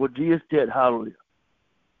is what Jesus did. Hallelujah.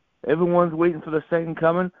 Everyone's waiting for the second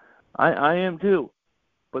coming. I am too.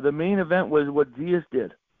 But the main event was what Jesus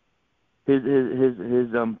did. His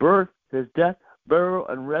birth, his death, burial,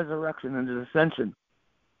 and resurrection, and his ascension.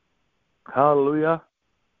 Hallelujah.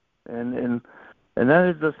 And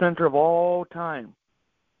that is the center of all time.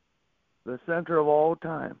 The center of all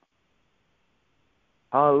time.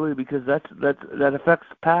 Hallelujah, because that affects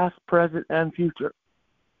past, present, and future.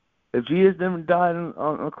 If Jesus didn't die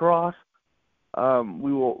on the cross,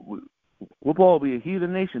 we'll all be a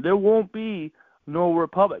heathen nation. There won't be no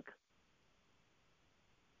republic.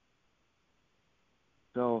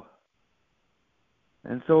 So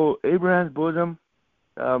Abraham's bosom,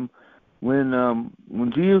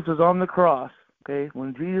 when Jesus was on the cross, okay,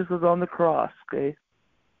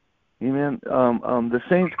 amen. The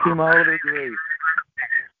saints came out of their grave,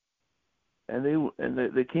 and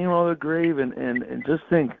they came out of their grave, and just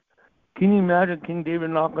think, can you imagine King David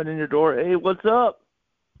knocking on your door? Hey, what's up?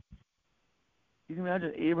 Can you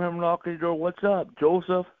imagine Abraham knocking on your door? What's up,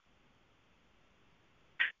 Joseph?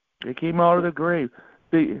 They came out of the grave.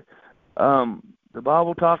 The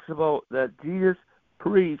Bible talks about that Jesus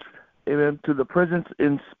preached, amen, to the prisons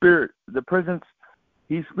in spirit. The prisons,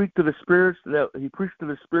 he preached to the spirits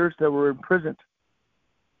that were in prison.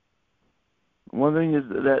 One thing is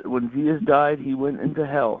that when Jesus died, he went into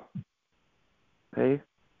hell. Okay?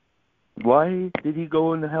 Why did he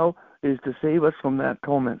go into hell? Is to save us from that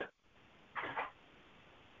torment.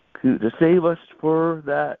 To save us for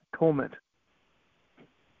that torment.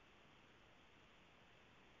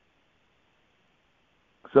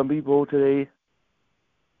 Some people today,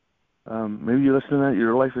 maybe you listen to that,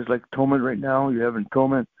 your life is like torment right now, you're having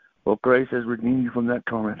torment. Well, Christ has redeemed you from that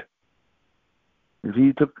torment. If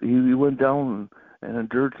he went down and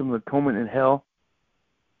endured some of the torment in hell,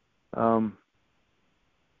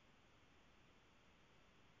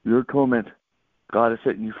 your torment, God is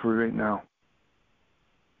setting you free right now.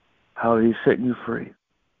 How he's setting you free.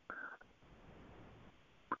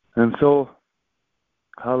 And so,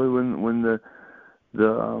 when the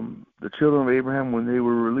children of Abraham, when they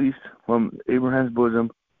were released from Abraham's bosom,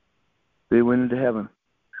 They went into heaven.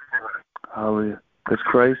 Hallelujah. Because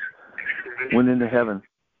Christ went into heaven.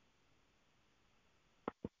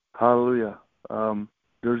 Hallelujah.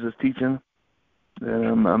 There's this teaching,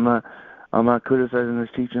 and I'm not criticizing this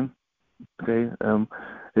teaching. Okay.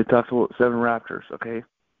 It talks about 7 raptures. Okay.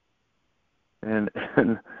 And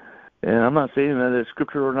I'm not saying that it's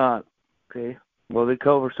scripture or not. Okay. Well, they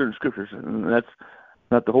cover certain scriptures, and that's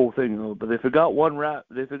not the whole thing. You know? But they forgot one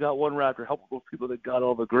raptor. Help those people that got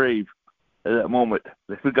out of the grave at that moment.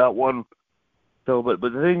 They forgot one. So, but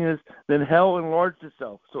the thing is, then hell enlarged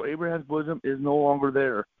itself. So Abraham's bosom is no longer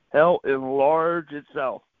there. Hell enlarged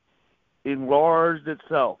itself.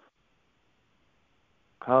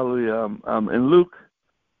 Hallelujah. In Luke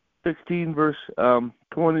 16, verse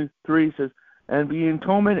 23 says, and being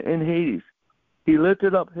tormented in Hades, he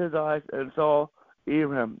lifted up his eyes and saw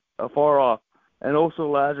Abraham afar off, and also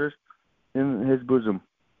Lazarus in his bosom.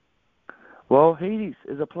 Well, Hades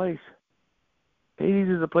is a place. Hades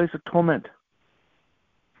is a place of torment.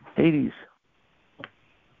 Hades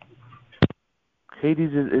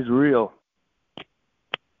is real.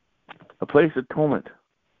 A place of torment.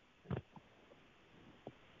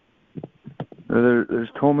 There's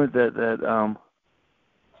torment that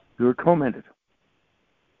you're tormented.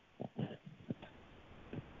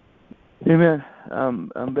 Amen.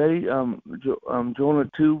 Betty, Jonah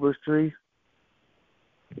 2, verse 3.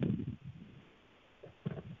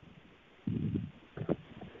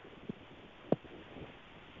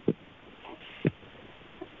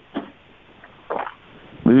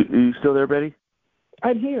 Are you still there, Betty?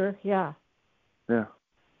 I'm here, yeah. Yeah.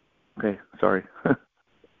 Okay, sorry.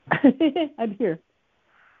 I'm here.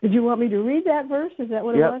 Did you want me to read that verse? Is that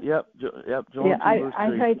what it was? Yep. Jonah 2, verse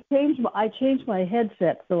 3. I changed my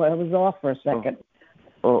headset, so I was off for a second.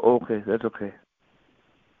 Oh, okay. That's okay.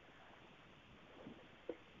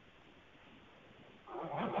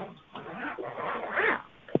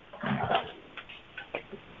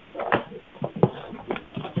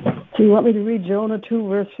 Do you want me to read Jonah 2,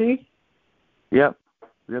 verse 3? Yep,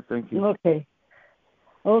 thank you. Okay.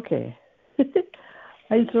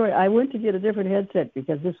 I'm sorry, I went to get a different headset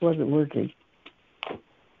because this wasn't working.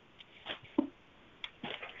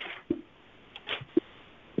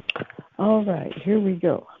 All right, here we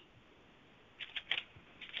go.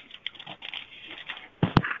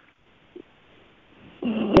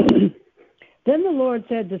 Then the Lord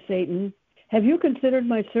said to Satan, have you considered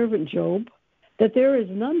my servant Job, that there is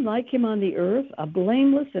none like him on the earth, a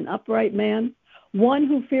blameless and upright man, one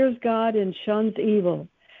who fears God and shuns evil,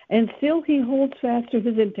 and still he holds fast to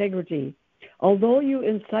his integrity, although you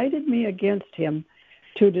incited me against him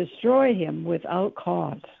to destroy him without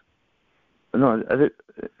cause. No, I think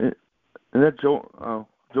that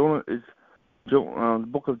Jonah is the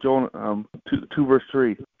book of Jonah 2 verse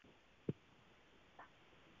 3.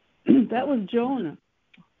 That was Jonah.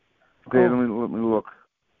 Okay, let me look.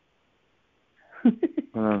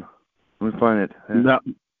 Let me find it.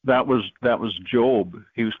 That was Job.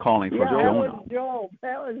 He was calling for Jonah.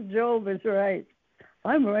 That was Job. Is right.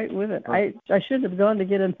 I'm right with it. I should have gone to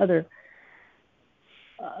get another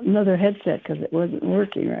headset because it wasn't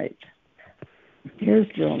working right. Here's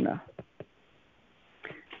Jonah.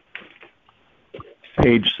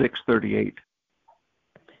 Page 638.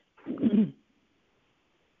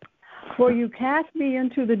 For you cast me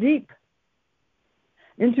into the deep,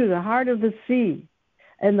 into the heart of the sea,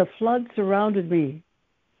 and the flood surrounded me.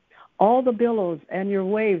 All the billows and your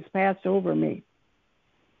waves passed over me.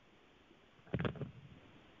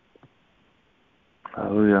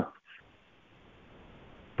 Hallelujah.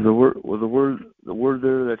 The word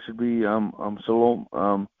there that should be Shalom,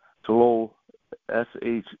 Shalol,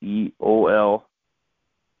 Sheol,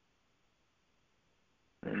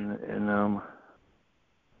 and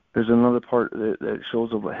there's another part that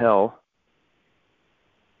shows of hell,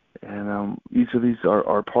 and each of these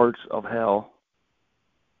are parts of hell.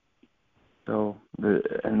 So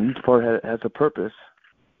and each part has a purpose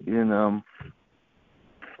in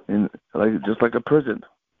like just like a prison.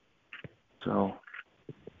 So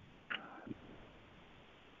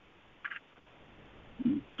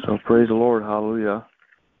praise the Lord, hallelujah,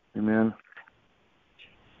 amen,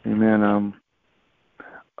 amen.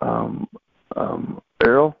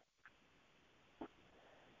 Errol.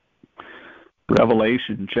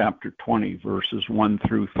 Revelation chapter 20, verses 1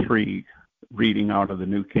 through 3, reading out of the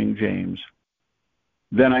New King James.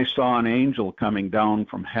 Then I saw an angel coming down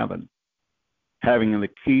from heaven, having the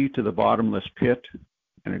key to the bottomless pit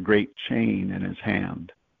and a great chain in his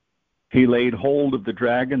hand. He laid hold of the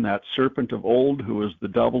dragon, that serpent of old, who is the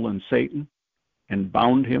devil and Satan, and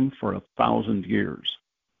bound him for 1,000 years.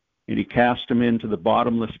 And he cast him into the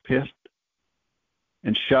bottomless pit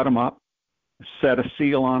and shut him up set a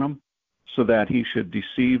seal on him, so that he should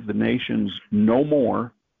deceive the nations no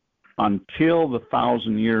more until the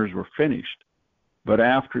 1,000 years were finished. But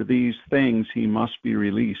after these things he must be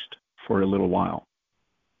released for a little while.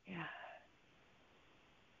 Yeah.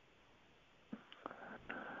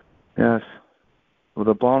 Yes. Well,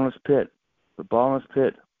 the bottomless pit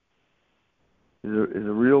is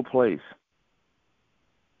a real place.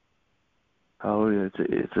 Hallelujah.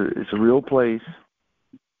 It's a real place.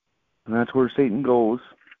 And that's where Satan goes,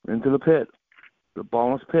 into the pit, the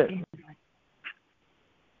bottomless pit.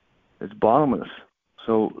 It's bottomless.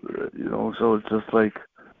 So, so it's just like,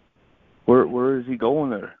 where is he going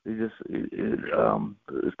there? It's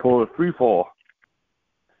called a free fall.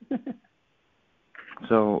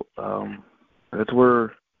 So, that's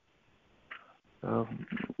where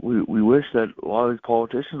we wish that a lot of these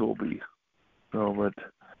politicians will be. So,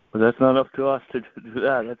 but that's not up to us to do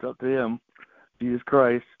that. That's up to him, Jesus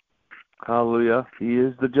Christ. Hallelujah. He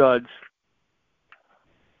is the judge.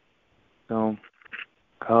 So,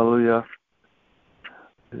 hallelujah.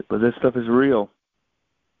 But this stuff is real.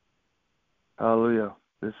 Hallelujah.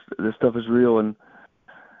 This stuff is real, and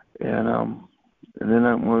then I'm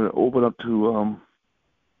going to open up to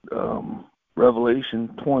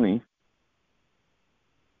Revelation 20.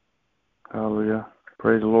 Hallelujah.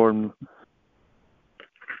 Praise the Lord.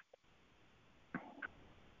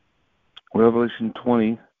 Revelation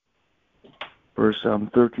 20. Verse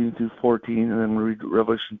 13 through 14, and then we read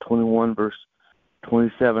Revelation 21, verse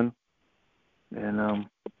 27. And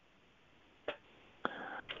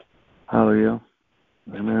hallelujah.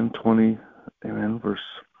 Amen. 20, amen. Verse.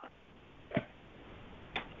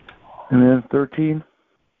 And then 13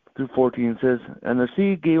 through 14 says, "And the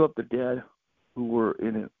sea gave up the dead who were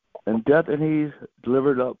in it, and death and Hades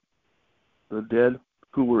delivered up the dead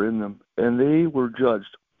who were in them, and they were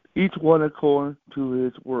judged, each one according to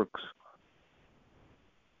his works."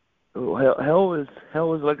 Hell is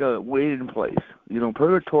like a waiting place.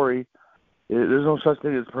 Purgatory, there's no such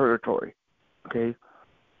thing as purgatory. Okay?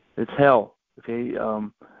 It's hell. Okay?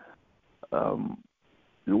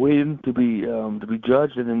 You're waiting to be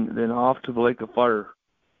judged, and then off to the lake of fire.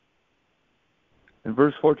 And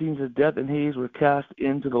verse 14 says, "Death and Hades were cast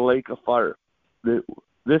into the lake of fire." This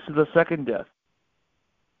is the second death.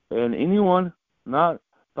 And anyone not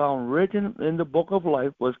found written in the book of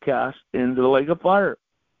life was cast into the lake of fire.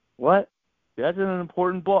 What? That's an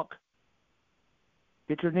important book.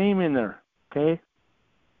 Get your name in there, okay?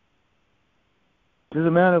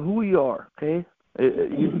 Doesn't matter who you are, okay?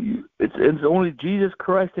 It's only Jesus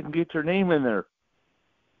Christ that can get your name in there.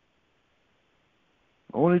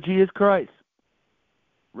 Only Jesus Christ.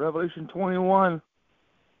 Revelation 21,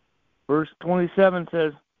 verse 27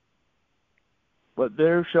 says, "But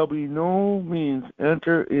there shall be no means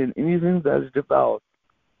enter in anything that is defiled,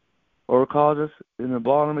 or causes an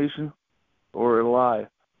abomination or a lie,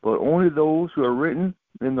 but only those who are written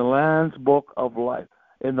in the Lamb's book of life."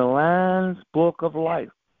 In the Lamb's book of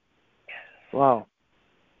life. Wow.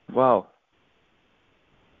 The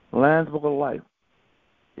Lamb's book of life.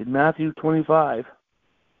 In Matthew 25.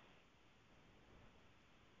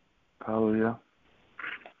 Hallelujah.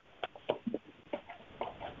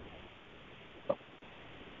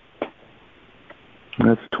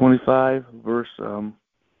 That's 25, verse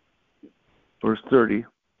 30.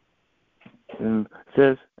 And it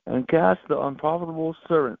says, "And cast the unprofitable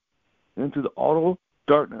servant into the outer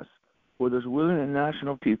darkness, where there's wailing and gnashing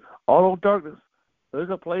of teeth." Outer darkness. There's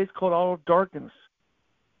a place called outer darkness.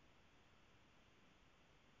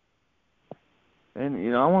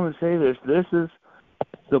 And, I want to say this. This is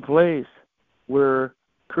the place where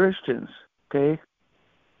Christians, okay,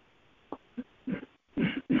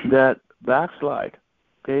 that backslide,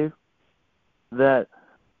 okay, that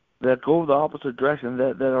go the opposite direction,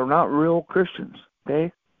 that are not real Christians,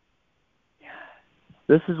 okay?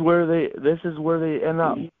 This is where they end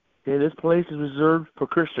up. Okay, this place is reserved for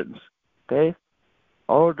Christians. Okay,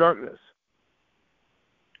 all darkness.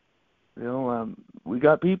 We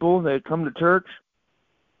got people that come to church.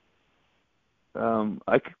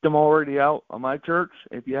 I kicked them already out of my church.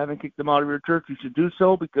 If you haven't kicked them out of your church, you should do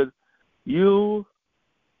so, because you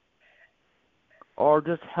are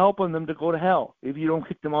just helping them to go to hell if you don't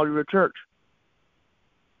kick them out of your church.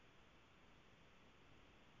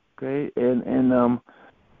 Okay, and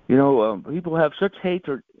people have such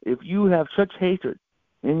hatred. If you have such hatred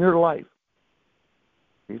in your life,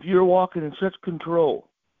 if you're walking in such control,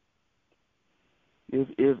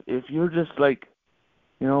 if you're just like,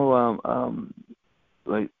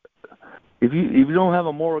 like if you don't have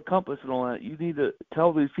a moral compass and all that, you need to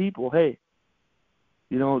tell these people, hey,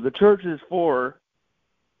 the church is for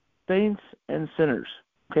saints and sinners.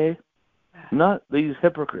 Okay, Not these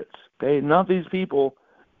hypocrites, okay? Not these people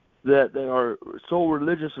that are so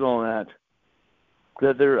religious and all that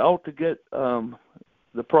they're out to get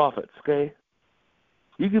the prophets, okay?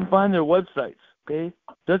 You can find their websites, okay?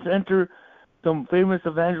 Just enter some famous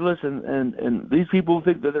evangelists, and these people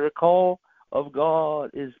think that their call of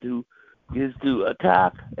God is to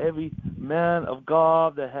attack every man of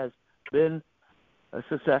God that has been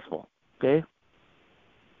successful, okay?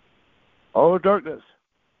 All the darkness,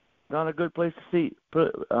 not a good place to see.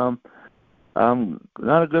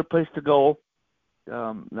 Not a good place to go.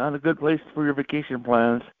 Not a good place for your vacation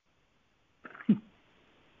plans.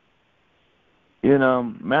 In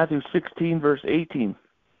Matthew 16, verse 18.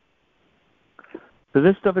 So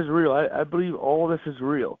this stuff is real. I believe all this is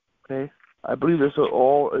real, okay? I believe this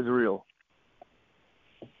all is real.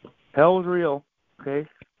 Hell is real, okay?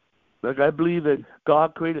 Like I believe that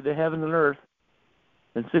God created the heaven and earth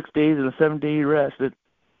in 6 days, and the 7th day he rested.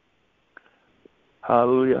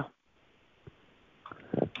 Hallelujah.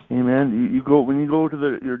 Amen. You go when you go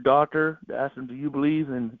to your doctor to ask them, do you believe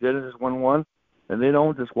in Genesis 1:1, and they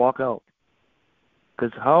don't, just walk out.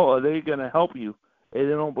 Because how are they going to help you if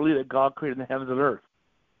they don't believe that God created the heavens and earth?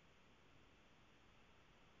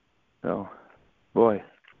 So, boy.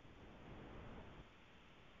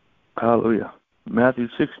 Hallelujah. Matthew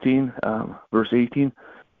 16, verse 18.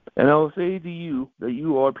 And I will say to you that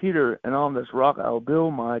you are Peter, and on this rock I will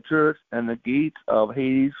build my church, and the gates of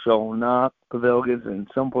Hades shall not prevail against it. In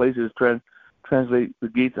some places translate the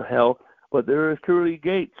gates of hell, but there is truly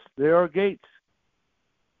gates. There are gates.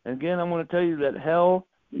 And again, I'm going to tell you that hell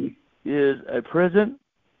is a prison.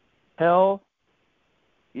 Hell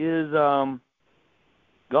is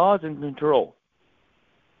God's in control.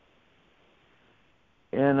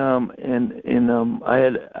 And I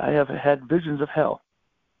have had visions of hell.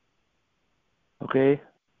 Okay,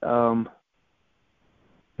 and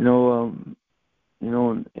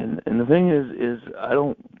the thing is I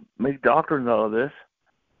don't make doctrines out of this.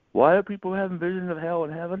 Why are people having visions of hell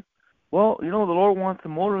and heaven? Well, the Lord wants to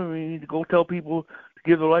motivate me to go tell people to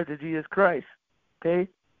give their life to Jesus Christ. Okay,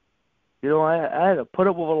 I had to put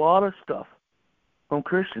up with a lot of stuff from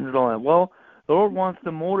Christians and all that. Well, the Lord wants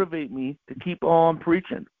to motivate me to keep on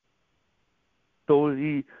preaching. So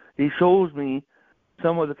He shows me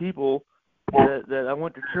some of the people that I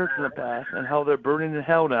went to church in the past and how they're burning in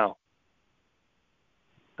hell now.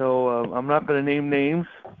 So I'm not going to name names,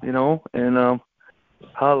 and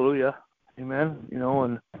hallelujah, amen,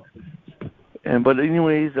 but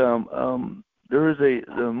anyways, there is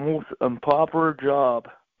the most unpopular job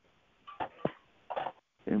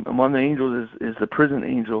among the angels is the prison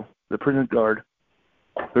angel, the prison guard.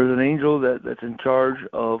 There's an angel that's in charge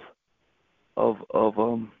of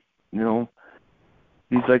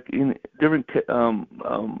he's like in different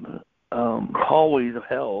hallways of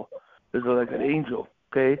hell. There's like an angel.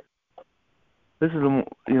 Okay, this is I'm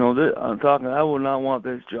talking. I would not want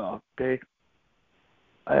this job. Okay,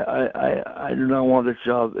 I do not want this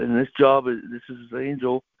job. And this job is the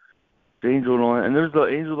angel, and there's the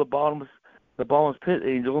angel, the bottomless pit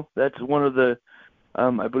angel. That's one of the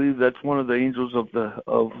I believe that's one of the angels of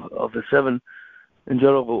the seven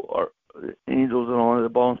angelical angels and all that, the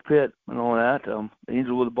bottomless pit and all that. The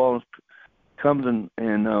angel with the bottomless comes and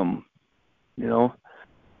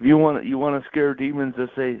if you want to scare demons,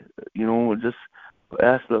 just say just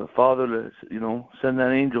ask the Father to send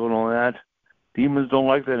that angel and all that. Demons don't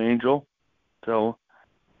like that angel, so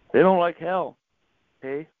they don't like hell.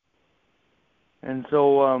 Okay, and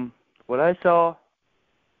so what I saw,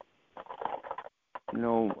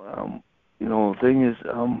 the thing is,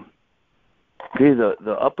 okay,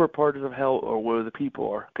 the upper parts of hell are where the people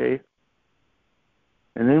are, okay?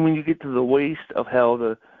 And then when you get to the waste of hell,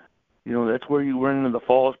 that's where you run into the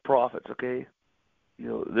false prophets, okay?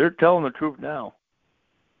 They're telling the truth now.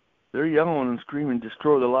 They're yelling and screaming,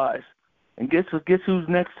 destroy the lies. And guess who's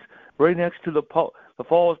next, right next to the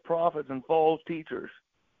false prophets and false teachers?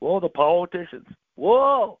 Well, the politicians.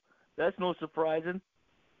 Whoa! That's no surprising.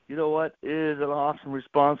 You know what? It is an awesome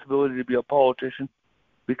responsibility to be a politician,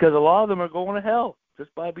 because a lot of them are going to hell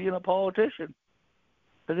just by being a politician.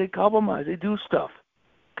 Because they compromise, they do stuff,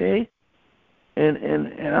 okay? And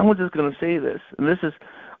I'm just going to say this, and this is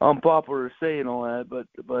unpopular to say and all that, but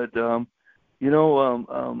the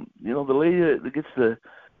lady that gets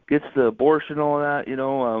the abortion and all that,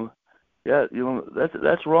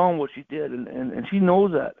 that's wrong what she did, and she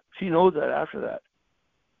knows that. She knows that after that.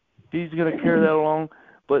 She's going to carry that along.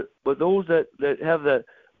 But those that have that,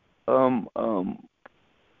 where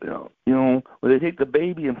they take the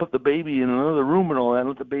baby and put the baby in another room and all that,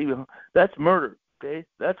 with the baby, that's murder. Okay,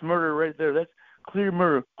 that's murder right there. That's clear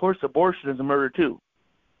murder. Of course, abortion is a murder too.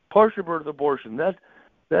 partial birth abortion. That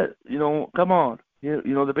come on.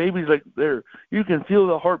 The baby's like there. You can feel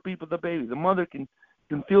the heartbeat of the baby. The mother can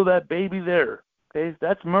feel that baby there. Okay,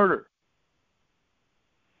 that's murder.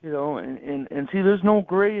 And see, there's no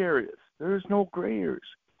gray areas. There's no gray areas.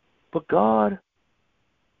 But God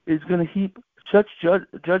is going to heap such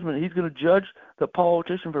judgment. He's going to judge the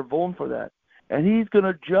politician for voting for that, and he's going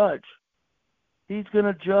to judge. He's going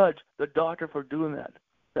to judge the doctor for doing that.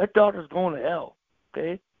 That doctor's going to hell.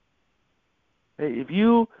 Okay. Hey, if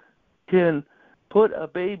you can put a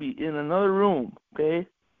baby in another room, okay,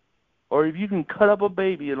 or if you can cut up a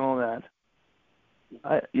baby and all that,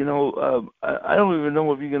 I don't even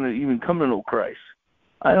know if you're going to even come to know Christ.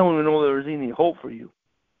 I don't even know there's any hope for you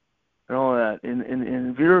and all that. And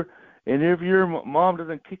if your mom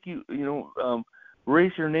doesn't kick you,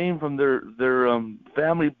 erase your name from their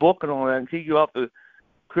family book and all that, and kick you off the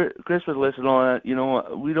Christmas list and all that,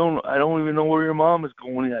 I don't even know where your mom is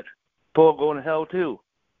going yet. Paul going to hell too.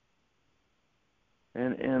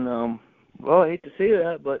 And I hate to say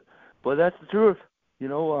that, but that's the truth.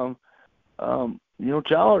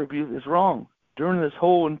 Child abuse is wrong. During this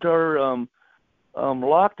whole entire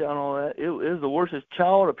lockdown, all that, it is the worstest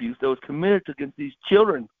child abuse that was committed against these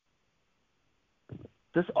children.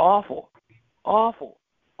 Just awful. And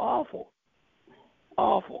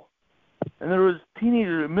there was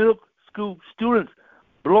teenagers, middle school students,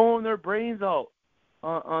 blowing their brains out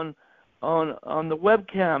on the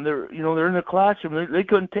webcam. They're in the classroom. They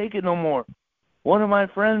couldn't take it no more. One of my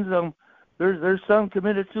friends, their son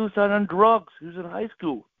committed suicide on drugs. He was in high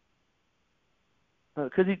school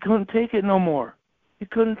because he couldn't take it no more. He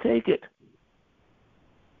couldn't take it.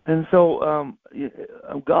 And so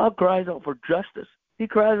God cries out for justice. He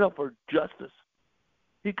cries out for justice.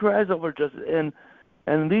 He cries out for justice.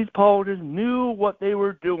 And these politicians knew what they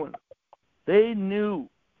were doing. They knew.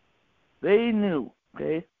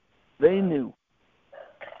 Okay? They knew.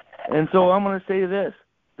 And so I'm going to say this.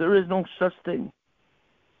 There is no such thing,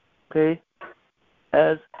 okay,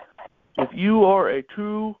 as if you are a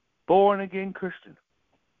true born-again Christian.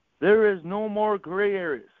 There is no more gray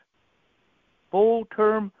areas.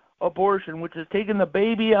 Full-term abortion, which is taking the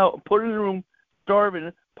baby out and putting it in the room,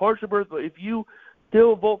 starving, partial birth. If you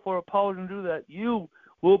still vote for a politician to do that, you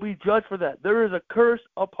will be judged for that. There is a curse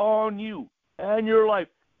upon you and your life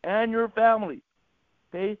and your family,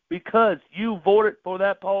 okay, because you voted for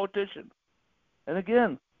that politician. And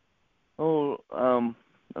again, let's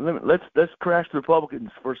crash the Republicans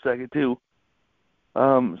for a second too.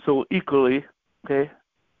 So equally, okay.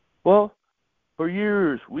 Well, for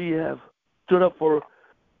years we have stood up for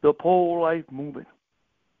the pro-life movement.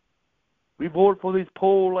 We voted for these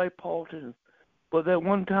pro-life politicians, but that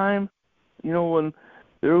one time, when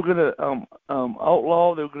they were going to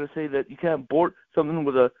outlaw, they were going to say that you can't abort something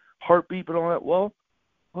with a heartbeat and all that. Well,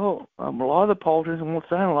 a lot of the politicians won't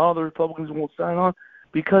sign. A lot of the Republicans won't sign on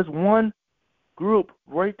because one group,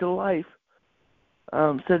 Right to Life,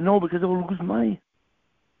 said no because they will lose money.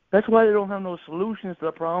 That's why they don't have no solutions to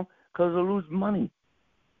the problem, because they'll lose money.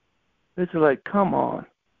 It's like, come on.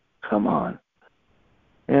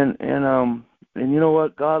 And you know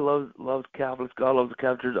what? God loves Catholics. God loves the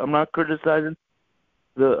Catholic Church. I'm not criticizing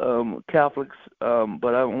the Catholics,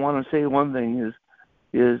 but I want to say one thing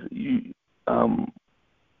is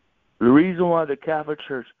the reason why the Catholic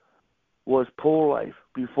Church was pro-life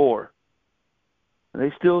before, and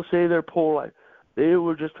they still say they're pro-life, they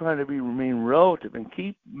were just trying to remain relative and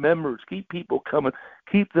keep members, keep people coming,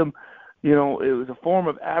 keep them, it was a form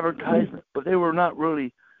of advertisement, but they were not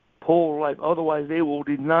really pro-life. Otherwise, they will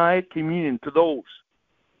deny communion to those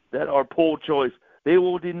that are pro-choice. They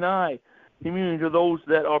will deny communion to those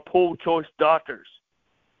that are pro-choice doctors.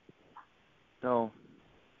 So,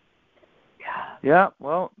 yeah,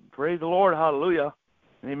 well, praise the Lord, hallelujah,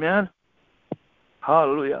 amen,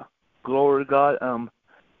 hallelujah, glory to God.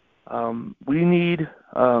 We need,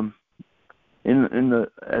 as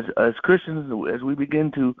Christians, as we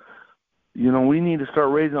begin to, we need to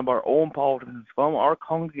start raising up our own politicians from our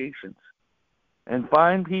congregations and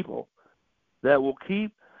find people that will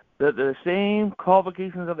keep the same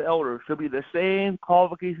qualifications of the elder should be the same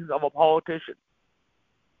qualifications of a politician.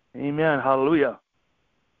 Amen. Hallelujah.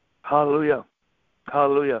 Hallelujah.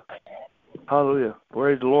 Hallelujah. Hallelujah.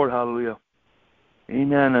 Praise the Lord. Hallelujah.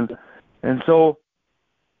 Amen. And so,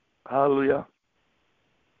 hallelujah.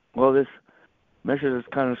 Well, this message is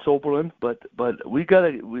kind of sobering, but we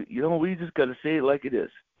just gotta say it like it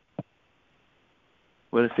is.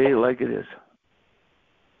 We gotta say it like it is.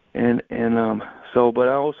 But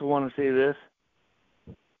I also want to say this,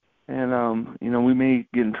 and we may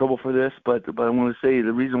get in trouble for this, but I want to say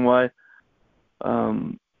the reason why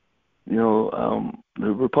the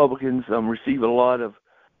Republicans receive a lot of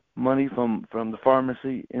money from the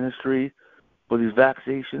pharmacy industry for these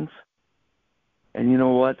vaccinations. And you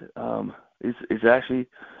know what? It's actually,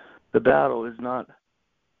 the battle is not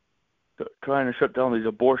trying to shut down these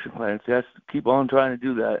abortion clinics. They have to keep on trying to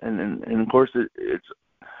do that. And of course, it's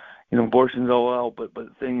abortion's all out. But the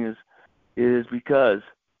thing is because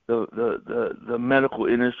the medical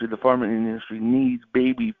industry, the pharmacy industry needs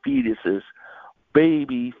baby fetuses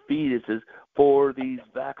for these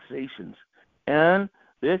vaccinations. And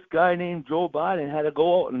this guy named Joe Biden had to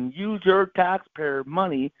go out and use your taxpayer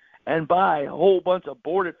money and buy a whole bunch of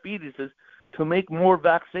aborted fetuses to make more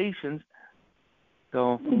vaccinations.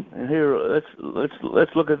 So, and here,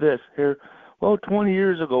 let's look at this. Here, 20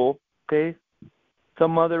 years ago, okay,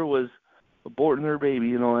 some mother was aborting their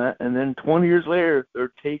baby, and then 20 years later,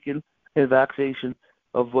 they're taking a vaccination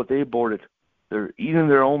of what they aborted. They're eating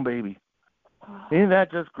their own baby. Isn't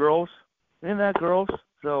that just gross? Isn't that gross?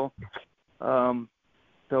 So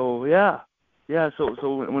yeah.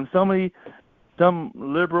 So when some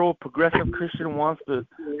liberal progressive Christian wants to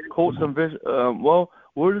quote some,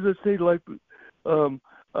 where does it say life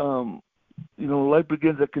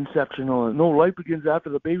begins at conception? No, life begins after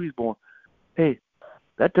the baby's born. Hey,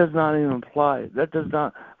 that does not even apply. That does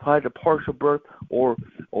not apply to partial birth or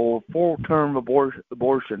full-term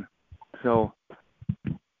abortion. So,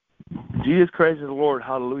 Jesus Christ is the Lord.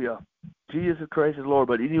 Hallelujah. Jesus Christ is Lord.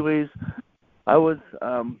 But anyways, I was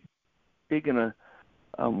taking a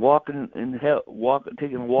walk in hell.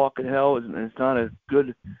 Taking a walk in hell, and it's not a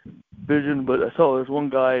good vision. But I saw this one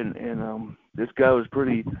guy, and this guy was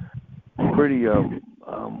pretty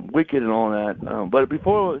wicked and all that. But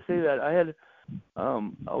before I say that,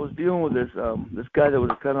 I was dealing with this guy that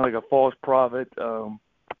was kind of like a false prophet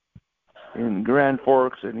in Grand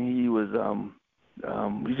Forks, and he was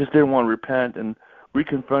he just didn't want to repent, and we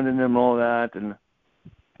confronted him and all that, and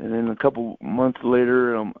then a couple months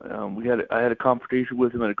later, I had a confrontation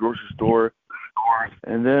with him at a grocery store,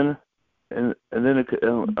 and then a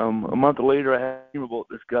month later, I had a dream about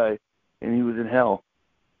this guy, and he was in hell,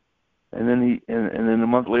 and then a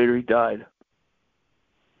month later he died.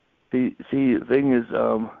 See, the thing is,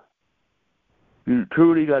 you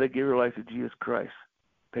truly got to give your life to Jesus Christ.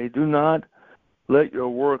 Okay, do not let your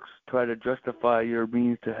works try to justify your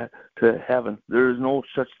means to heaven. There is no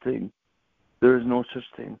such thing. There is no such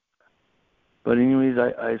thing. But anyways,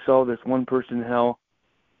 I saw this one person in hell,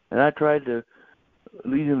 and I tried to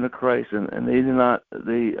lead him to Christ, and they did not.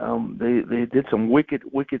 They did some wicked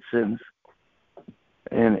sins,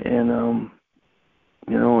 and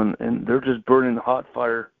they're just burning hot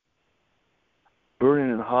fire.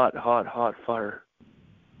 Burning in hot fire,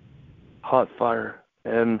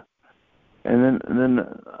 and then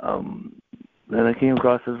I came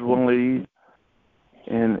across this one lady,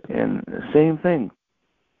 and the same thing,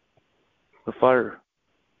 the fire,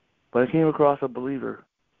 but I came across a believer,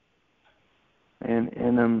 and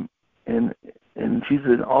she's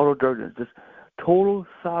in utter darkness, just total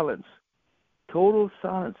silence,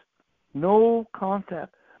 no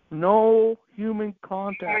contact, no human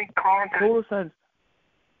contact, total silence.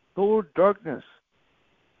 Total darkness,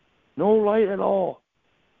 no light at all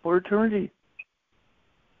for eternity.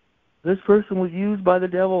 This person was used by the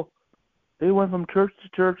devil. They went from church to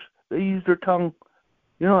church. They used their tongue.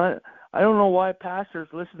 I don't know why pastors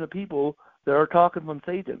listen to people that are talking from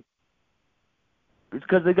Satan. It's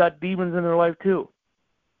because they got demons in their life too.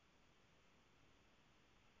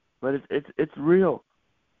 But it's real.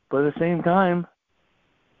 But at the same time,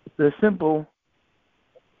 the simple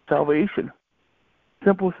salvation,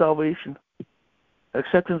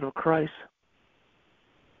 acceptance of Christ.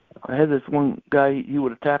 I had this one guy, he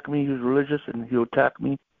would attack me. He was religious, and he would attack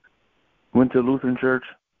me. Went to a Lutheran church,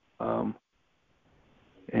 and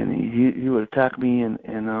he would attack me,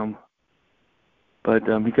 but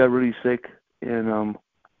he got really sick, and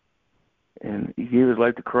he gave his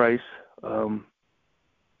life to Christ. I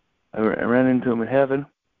ran into him in heaven,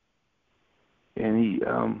 and he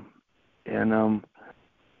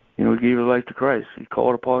gave his life to Christ. He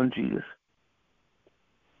called upon Jesus.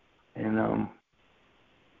 And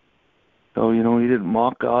so, he didn't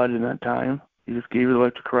mock God in that time. He just gave his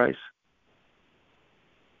life to Christ.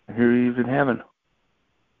 And here he is in heaven.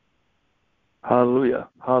 Hallelujah.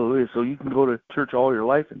 Hallelujah. So you can go to church all your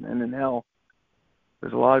life and in hell.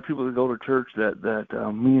 There's a lot of people that go to church that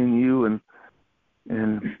me and you and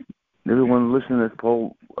everyone listening to this,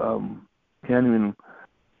 Paul, you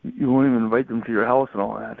won't even invite them to your house and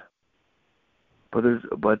all that. But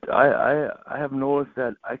I have noticed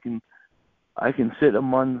that I can sit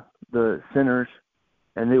among the sinners,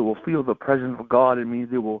 and they will feel the presence of God in me.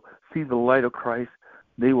 They will see the light of Christ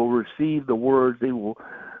They will receive the words. They will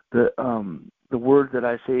the words that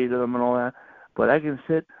I say to them and all that. But I can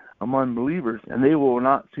sit among believers, and they will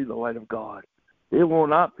not see the light of God. They will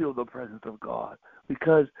not feel the presence of God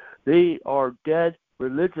because they are dead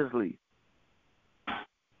religiously.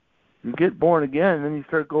 You get born again, and then you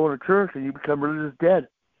start going to church, and you become religious dead.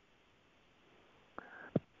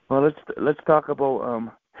 Well, let's talk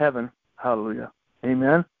about heaven. Hallelujah.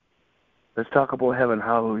 Amen. Let's talk about heaven.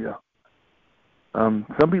 Hallelujah.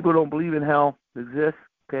 Some people don't believe in hell exists.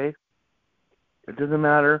 Okay, it doesn't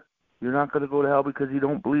matter. You're not going to go to hell because you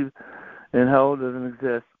don't believe in hell. It doesn't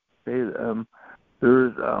exist. Okay,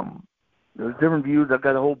 there's different views. I've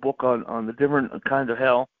got a whole book on the different kinds of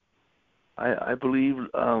hell. I believe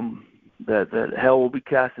that hell will be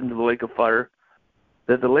cast into the lake of fire.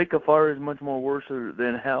 That the lake of fire is much more worse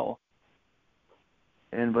than hell.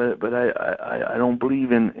 But I don't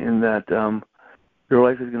believe in that your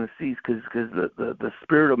life is going to cease because the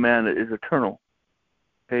spirit of man is eternal.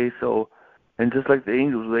 Okay, so and just like the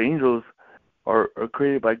angels are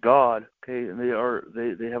created by God. Okay, and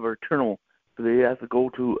they have eternal, so they have to go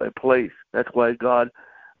to a place. That's why God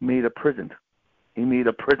made a prison. He made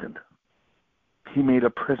a prison. He made a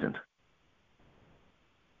prison.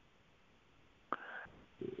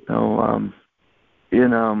 So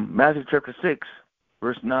in Matthew chapter 6,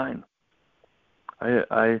 verse 9,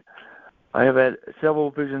 I have had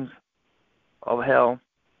several visions of hell,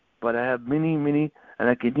 but I have many, and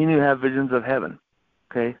I continue to have visions of heaven.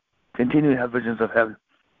 Okay? Continue to have visions of heaven.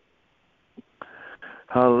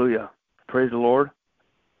 Hallelujah. Praise the Lord.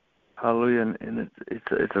 Hallelujah. And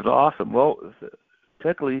it's awesome. Well,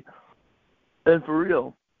 technically, and for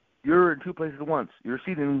real, you're in two places at once. You're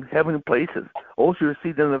seated in heavenly places. Also, you're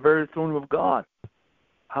seated in the very throne of God.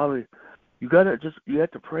 Hallelujah. You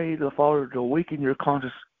have to pray to the Father to awaken your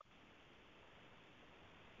conscience.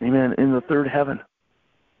 Amen. In the third heaven.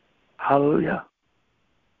 Hallelujah.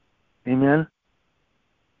 Amen.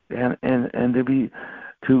 And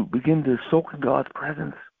to begin to soak in God's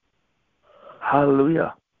presence.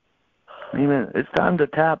 Hallelujah. Amen. It's time to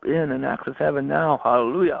tap in and access heaven now.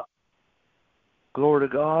 Hallelujah. Glory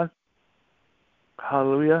to God.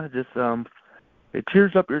 Hallelujah. Just it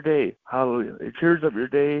cheers up your day. Hallelujah. It cheers up your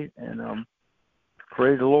day, and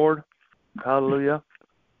praise the Lord. Hallelujah.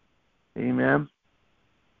 Amen.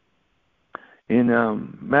 In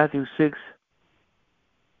Matthew 6,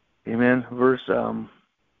 amen, verse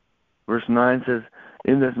 9 says,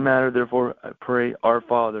 "In this matter, therefore, I pray, our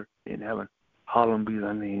Father in heaven, hallowed be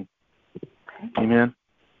thy name." Amen.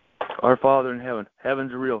 Our Father in heaven.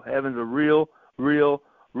 Heaven's real. Heaven's a real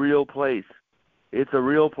place. It's a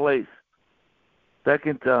real place.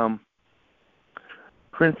 2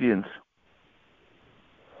 Corinthians.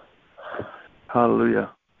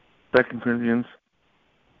 Hallelujah. 2 Corinthians.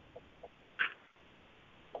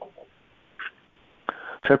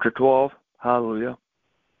 Chapter 12. Hallelujah.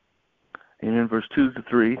 And in verse 2 to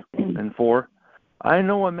 3 and 4. I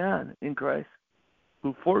know a man in Christ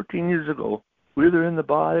who 14 years ago, whether in the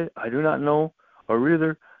body I do not know, or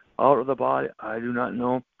whether out of the body I do not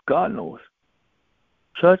know, God knows.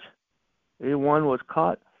 Such a one was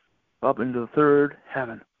caught up into the third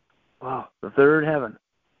heaven. Wow, the third heaven.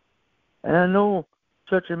 And I know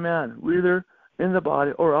such a man, whether in the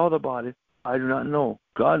body or out of the body, I do not know.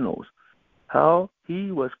 God knows how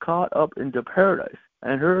he was caught up into paradise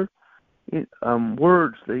and heard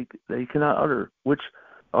words they cannot utter, which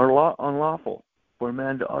are unlawful for a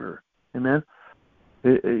man to utter. Amen.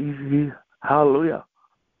 Hallelujah.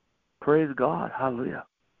 Praise God. Hallelujah.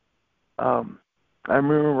 I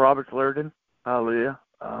remember Robert Slurden. Hallelujah.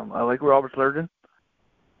 I like Robert Slurden.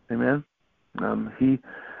 Amen. He's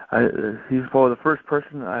probably the first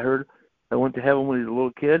person I heard that went to heaven when he was a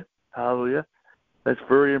little kid. Hallelujah. That's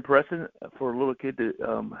very impressive for a little kid to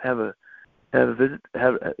have a visit,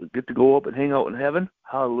 get to go up and hang out in heaven.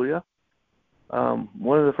 Hallelujah.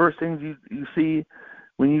 One of the first things you see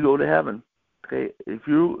when you go to heaven, okay, if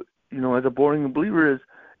you as a born-again believer, is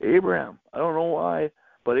Abraham. I don't know why,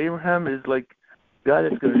 but Abraham is like God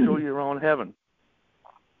is going to show you around heaven.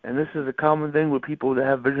 And this is a common thing with people that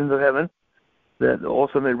have visions of heaven, that all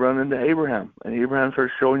of a sudden they run into Abraham, and Abraham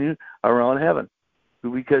starts showing you around heaven,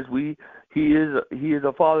 because he is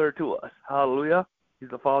a father to us. Hallelujah. He's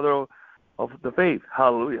the father of the faith.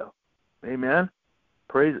 Hallelujah. Amen.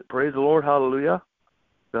 Praise the Lord. Hallelujah.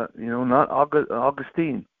 Not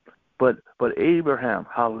Augustine, but Abraham.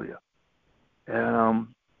 Hallelujah. And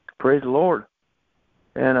praise the Lord.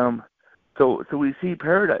 And so we see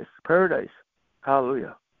paradise.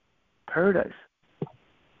 Hallelujah. Paradise.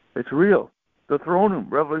 It's real. The throne room,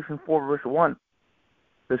 Revelation 4 verse 1.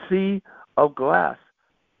 The sea of glass,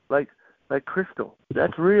 like like crystal.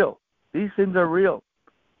 That's real. These things are real.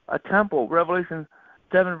 A temple, Revelation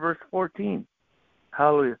 7, verse 14.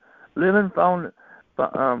 Hallelujah. Living fountains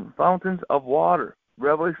of water,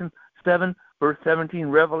 Revelation 7, verse 17.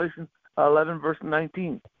 Revelation 11, verse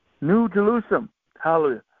 19. New Jerusalem.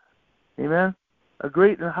 Hallelujah. Amen. A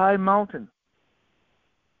great and high mountain.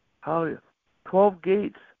 Hallelujah. 12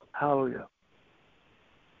 gates. Hallelujah.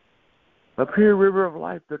 A pure river of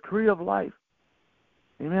life, the tree of life.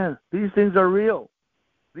 Amen. These things are real.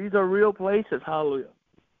 These are real places. Hallelujah.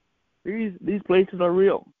 These places are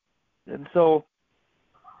real. And so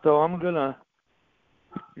I'm gonna,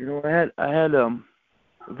 I had a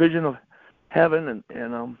vision of heaven,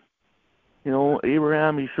 and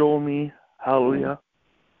Abraham, he showed me. Hallelujah.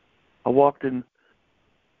 I walked into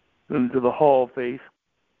the hall of faith,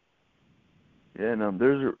 and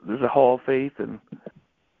there's a hall of faith, and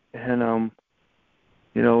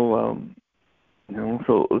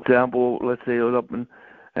so example, let's say I was up and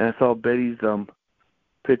I saw Betty's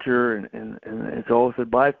picture, and it's all said,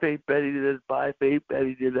 by faith Betty did this, by faith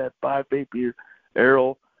Betty did that, by faith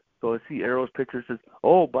Errol. So I see Errol's picture, says,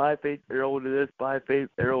 oh, by faith Errol did this, by faith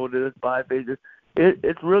Errol did this, by faith this.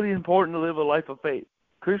 It's really important to live a life of faith.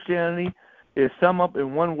 Christianity is summed up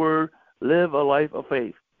in one word: live a life of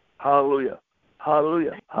faith. Hallelujah.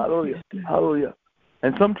 Hallelujah. Hallelujah. Hallelujah.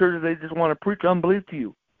 And some churches, they just want to preach unbelief to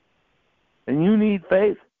you. And you need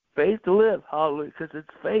faith. Faith to live. Hallelujah. Because it's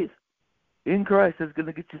faith in Christ that's going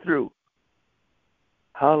to get you through.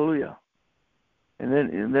 Hallelujah. And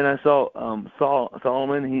then I saw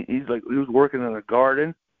Solomon. He was working in a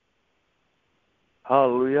garden.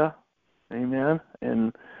 Hallelujah. Amen.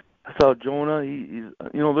 And I saw Jonah. He's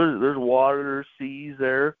there's water, there's seas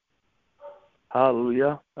there.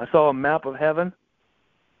 Hallelujah. I saw a map of heaven.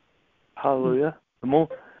 Hallelujah.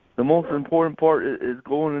 The most important part is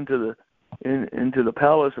going into the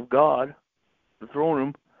palace of God, the throne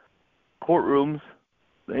room, courtrooms,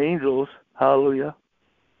 the angels. Hallelujah.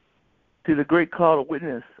 See, the great cloud of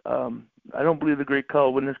witness. I don't believe the great cloud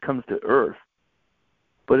of witness comes to earth,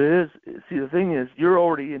 but it is. See, the thing is, you're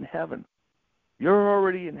already in heaven. You're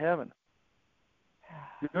already in heaven.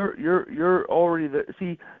 You're already there.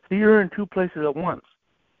 See, you're in two places at once.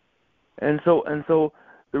 And so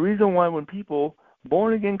the reason why when people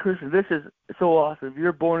born again Christians, this is so awesome. If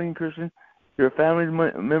you're born again Christian, your family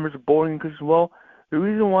members are born again Christian. Well, the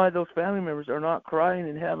reason why those family members are not crying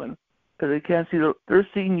in heaven because they can't see. They're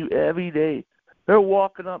seeing you every day. They're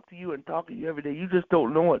walking up to you and talking to you every day. You just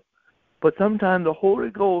don't know it. But sometimes the Holy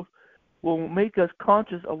Ghost will make us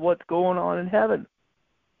conscious of what's going on in heaven.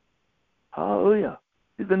 Hallelujah.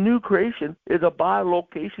 The new creation is a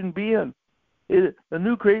bi-location being. The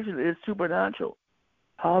new creation is supernatural.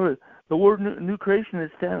 Hallelujah. The word new creation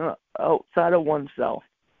is standing outside of oneself.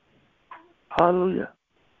 Hallelujah.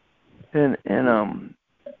 And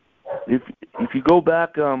if you go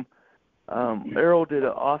back, Errol did an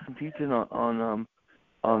awesome teaching on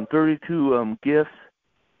 32 gifts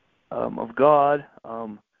of God,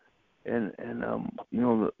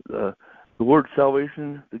 the word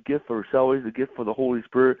salvation, the gift for salvation, the gift for the Holy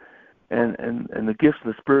Spirit, and the gift of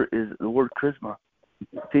the Spirit is the word charisma.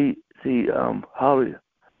 See, hallelujah.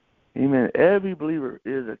 Amen. Every believer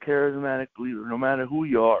is a charismatic believer, no matter who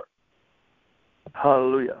you are.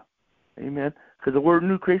 Hallelujah. Amen. Because the word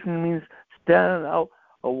new creation means standing out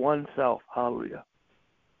of oneself. Hallelujah.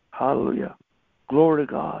 Hallelujah. Glory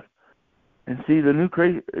to God. And see, the new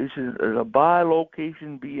creation is a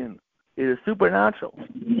bi-location being. It is supernatural.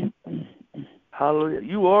 Hallelujah.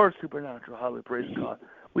 You are supernatural. Hallelujah. Praise God.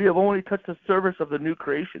 We have only touched the surface of the new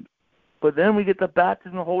creation. But then we get the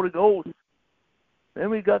baptism of the Holy Ghost. Then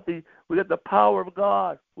we got the power of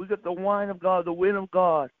God. We got the wine of God, the wind of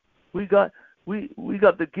God. We got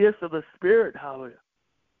the gifts of the Spirit. Hallelujah.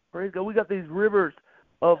 Praise God. We got these rivers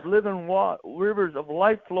of living water, rivers of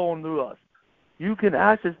life flowing through us. You can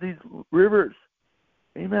access these rivers.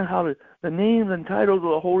 Amen. Hallelujah. The names and titles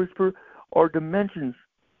of the Holy Spirit are dimensions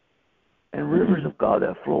and rivers of God that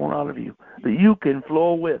are flowing out of you, that you can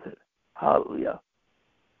flow with it. Hallelujah.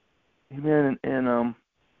 Amen. And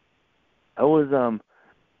I was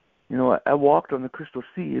I walked on the crystal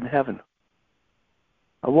sea in heaven.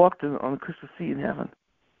 I walked on the crystal sea in heaven.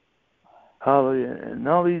 Hallelujah. And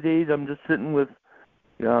now these days I'm just sitting with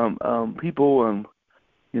people,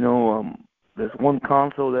 there's one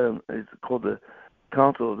council that is called the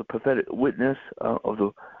Council of the Prophetic Witness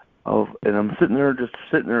and I'm sitting there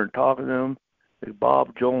and talking to them, like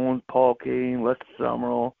Bob Jones, Paul Kane, Lester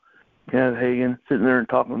Summerall, Kenneth Hagin, sitting there and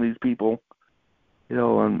talking to these people,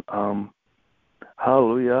 and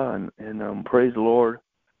hallelujah, and praise the Lord,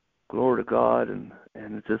 glory to God, and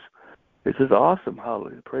it's just It's just awesome.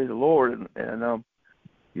 Hallelujah. Praise the Lord. And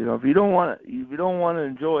you know, if you don't want to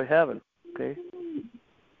enjoy heaven, okay,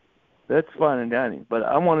 that's fine and dandy. But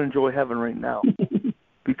I want to enjoy heaven right now,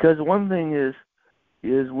 because one thing is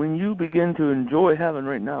when you begin to enjoy heaven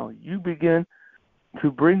right now, you begin to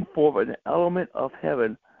bring forth an element of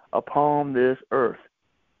heaven upon this earth.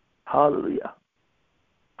 Hallelujah.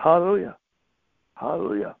 Hallelujah.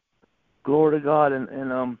 Hallelujah. Glory to God. And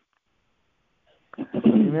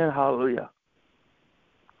amen. Hallelujah.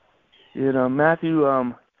 In Matthew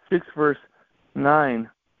 6 verse 9,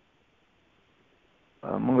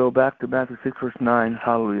 I'm going to go back to Matthew 6 verse 9.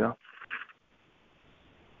 Hallelujah.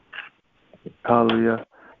 Hallelujah.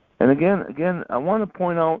 And again, I want to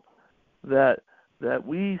point out that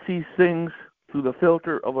we see things through the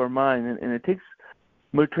filter of our mind, and it takes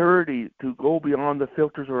maturity to go beyond the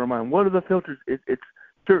filters of our mind. What are the filters? It's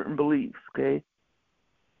certain beliefs, okay?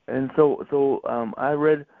 And so I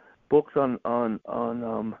read books on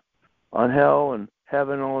hell and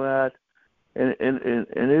heaven and all that, and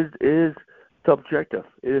it is subjective.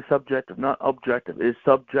 It is subjective, not objective. It is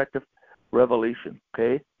subjective revelation,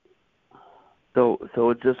 okay? So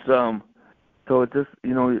it just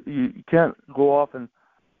you know, you can't go off and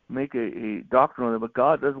make a doctrine on it, but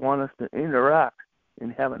God does want us to interact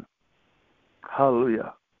in heaven.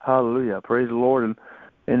 Hallelujah. Hallelujah. Praise the Lord. And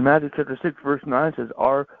in Matthew chapter 6 verse 9 says,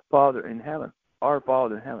 Our Father in heaven. Our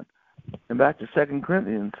Father in heaven. And back to 2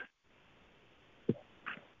 Corinthians.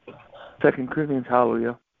 2 Corinthians,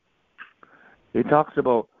 hallelujah. It talks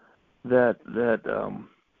about that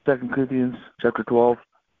 2 Corinthians chapter 12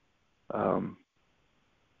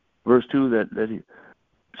 verse 2 that he,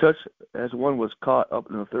 such as one was caught up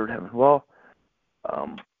in the third heaven. Well,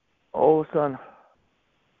 son,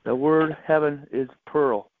 the word heaven is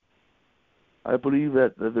pearl. I believe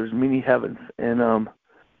that there's many heavens, and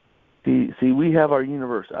see, we have our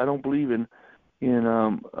universe. I don't believe in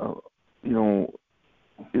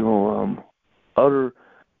other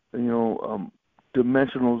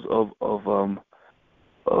dimensionals of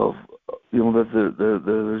that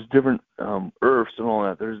there's different earths and all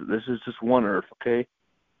that. This is just one earth, okay?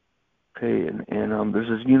 Okay, and there's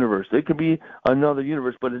this universe. It could be another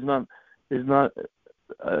universe, but it's not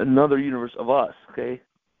another universe of us, okay?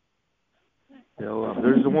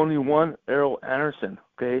 There's only one Errol Anderson,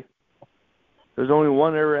 okay? There's only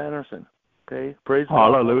one Errol Anderson, okay? Praise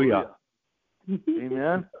God. Hallelujah.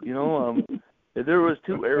 Amen. If there was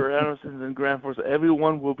two Errol Andersons in Grand Forks,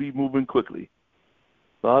 everyone will be moving quickly.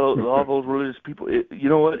 All those religious people. You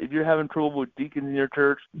know what? If you're having trouble with deacons in your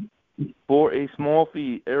church, for a small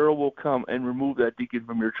fee, Errol will come and remove that deacon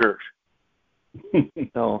from your church.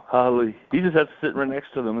 No, hallelujah. You just have to sit right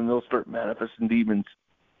next to them, and they'll start manifesting demons.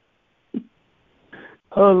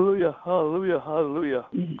 Hallelujah, hallelujah, hallelujah.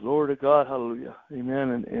 Glory to God, hallelujah.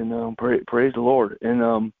 Amen, and praise the Lord.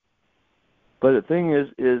 And but the thing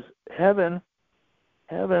is heaven,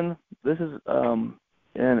 this is,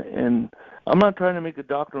 and I'm not trying to make a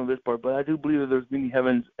doctrine of this part, but I do believe that there's many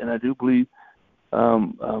heavens, and I do believe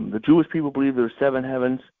the Jewish people believe there's 7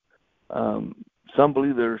 heavens. Some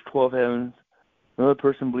believe there's 12 heavens. Another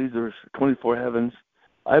person believes there's 24 heavens.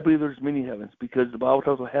 I believe there's many heavens because the Bible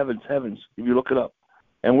tells us heavens, if you look it up.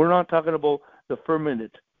 And we're not talking about the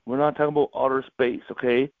firmament. We're not talking about outer space,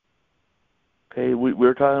 okay? Okay,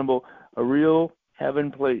 we're talking about a real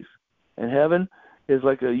heaven place. And heaven is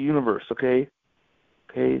like a universe, okay?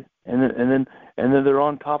 Okay? And then they're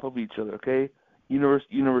on top of each other, okay? Universe.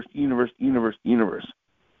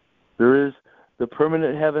 There is the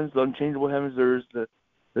permanent heavens, the unchangeable heavens. There is the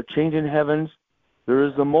changing heavens. There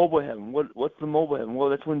is the mobile heaven. What's the mobile heaven? Well,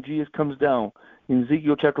 that's when Jesus comes down. In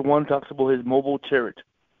Ezekiel chapter 1 talks about his mobile chariot.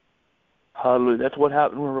 Hallelujah. That's what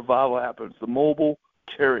happens when revival happens. The mobile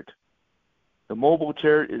chariot. The mobile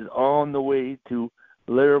chariot is on the way to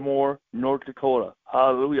Larimore, North Dakota.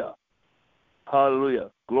 Hallelujah.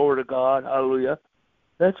 Hallelujah. Glory to God. Hallelujah.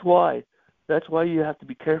 That's why you have to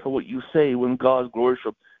be careful what you say when God's glory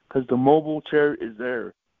shows up, because the mobile chariot is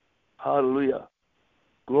there. Hallelujah.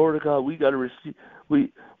 Glory to God. We got to receive. We're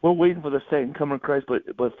waiting for the second coming of Christ,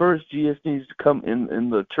 but first Jesus needs to come in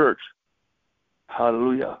the church.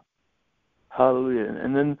 Hallelujah. Hallelujah.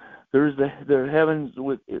 And then there's the heavens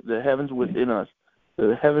within us,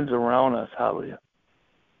 the heavens around us. Hallelujah.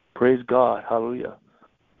 Praise God. Hallelujah.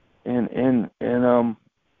 And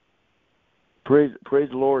praise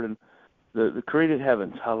the Lord and the created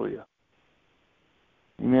heavens. Hallelujah.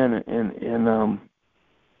 Amen. And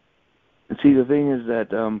see, the thing is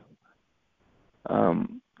that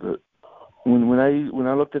when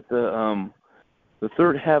I looked at the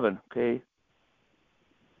third heaven, okay,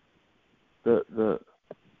 the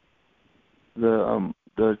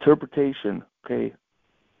interpretation, okay,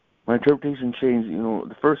 my interpretation changed.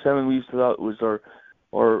 The first heaven we used to thought was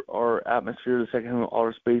our atmosphere, the second heaven,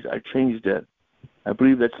 outer space. I changed it. I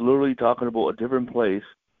believe that's literally talking about a different place.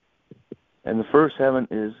 And the first heaven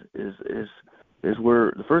is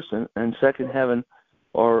where the first and second heaven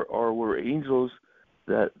are where angels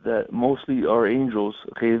that mostly are angels,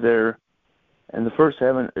 okay, there. And the first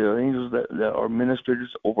heaven are angels that are ministers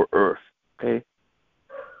over earth, okay.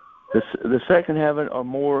 The second heaven are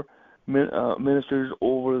more ministers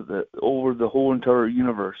over the whole entire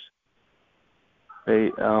universe.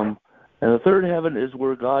 Okay, and the third heaven is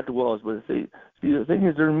where God dwells. But the thing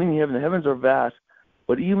is, there are many heavens. The heavens are vast,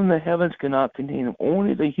 but even the heavens cannot contain them.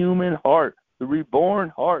 Only the human heart, the reborn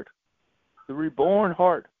heart.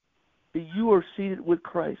 That you are seated with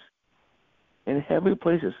Christ in heavenly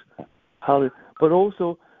places. Hallelujah. But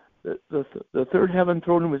also, the third heaven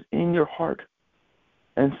throne room is in your heart.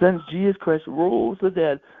 And since Jesus Christ rose the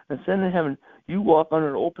dead and ascended to heaven, you walk under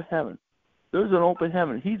an open heaven. There's an open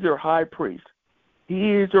heaven. He's your high priest.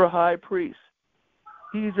 He is your high priest.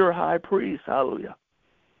 He's your high priest. Hallelujah.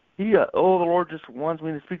 The Lord just wants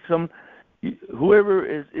me to speak to some. Whoever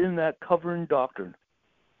is in that covering doctrine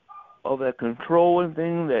of that controlling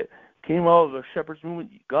thing that came out of the shepherd's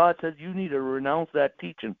movement, God says you need to renounce that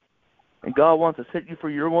teaching. And God wants to set you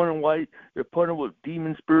free. You're wondering why you're putting up with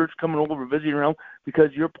demon spirits coming over, visiting around,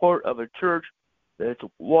 because you're part of a church that's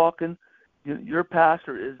walking. Your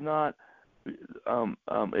pastor is not an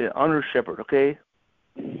under shepherd, okay?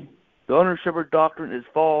 The under shepherd doctrine is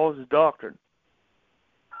false doctrine.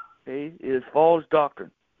 Okay? It is false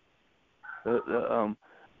doctrine.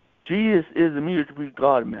 Jesus is the mediator between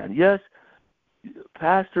God and man. Yes,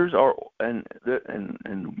 pastors are and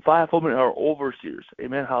fivefold men are overseers.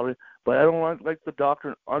 Amen. Hallelujah. But I don't like the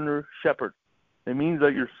doctrine under shepherd. It means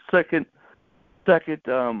that you're second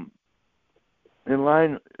in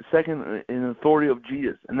line, second in authority of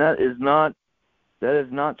Jesus, and that is not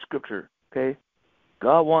scripture. Okay,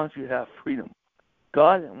 God wants you to have freedom.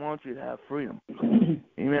 God wants you to have freedom.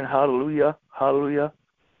 Amen. Hallelujah. Hallelujah.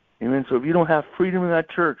 Amen. So if you don't have freedom in that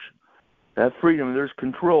church, that freedom, there's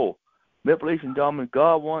control, manipulation, dominance.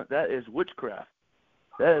 That is witchcraft.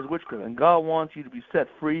 That is witchcraft, and God wants you to be set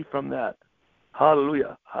free from that.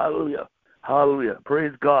 Hallelujah. Hallelujah. Hallelujah.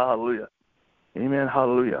 Praise God. Hallelujah. Amen.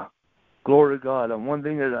 Hallelujah. Glory to God. And one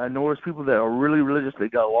thing that I notice, people that are really religious, they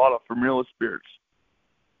got a lot of familiar spirits.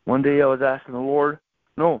 One day I was asking the Lord,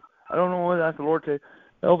 no, I don't know what I asked the Lord to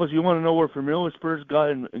help us. You want to know where familiar spirits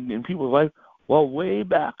got in people's life? Well, way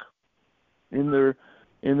back in their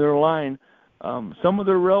line, some of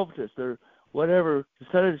their relatives, their whatever,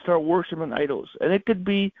 decided to start worshiping idols. And it could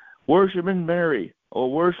be worshiping Mary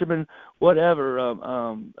or worshiping whatever,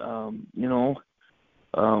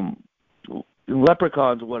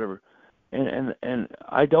 leprechauns or whatever, and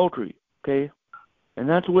idolatry, okay? And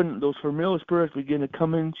that's when those familiar spirits begin to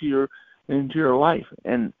come into your life.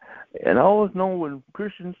 And I always know when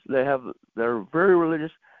Christians they're very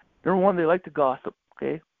religious, number one, they like to gossip,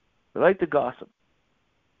 okay? They like to gossip.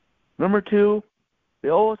 Number two, they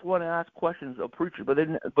always want to ask questions of preachers, but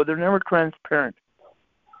they're never transparent.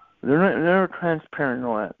 They're never transparent and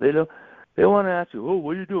all that. They want to ask you, oh,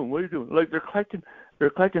 what are you doing? What are you doing? Like they're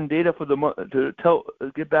collecting data for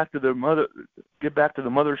get back to the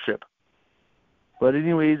mothership. But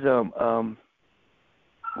anyways, the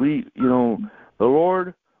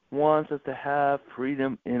Lord wants us to have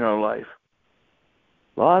freedom in our life.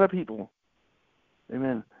 A lot of people,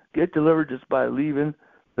 amen, get delivered just by leaving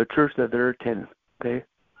the church that they're attending, okay?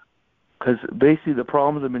 Because basically the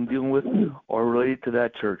problems they've been dealing with are related to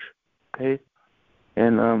that church, okay?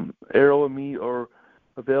 And Errol and me are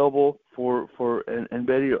available and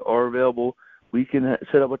Betty are available. We can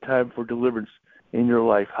set up a time for deliverance in your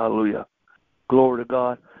life. Hallelujah. Glory to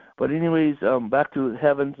God. But anyways, back to the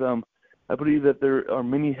heavens. I believe that there are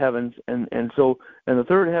many heavens, and the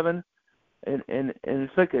third heaven, and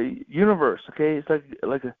it's like a universe. Okay, it's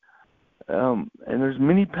like a and there's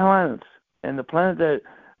many planets, and the planet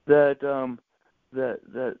that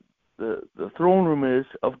the throne room is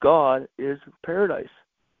of God is paradise.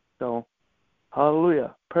 So,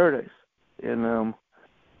 hallelujah, paradise. And the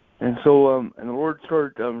Lord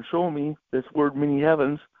started showing me this word, many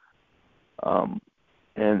heavens. The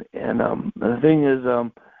thing is,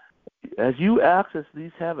 as you access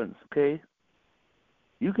these heavens, okay,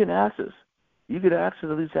 you can access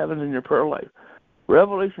these heavens in your prayer life.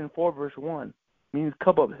 Revelation 4 verse 1 means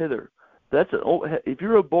come up hither. If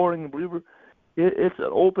you're a born believer, it's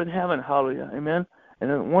an open heaven. Hallelujah, amen. And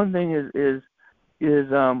then one thing is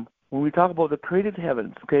when we talk about the created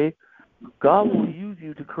heavens, okay, God will use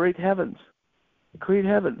you to create heavens. Create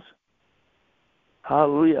heavens.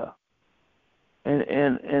 Hallelujah. And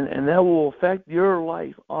that will affect your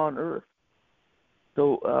life on earth.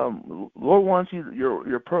 So Lord wants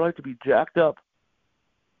your prayer life to be jacked up.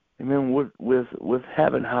 Amen. With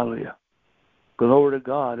heaven. Hallelujah. Glory to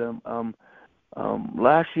God.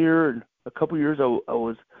 Last year and a couple years I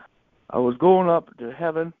was going up to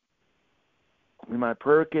heaven in my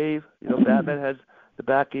prayer cave. You know, Batman has the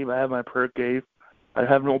bat cave. I have my prayer cave. I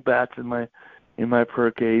have no bats in my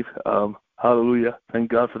prayer cave. Hallelujah. Thank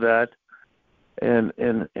God for that. And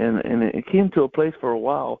it came to a place for a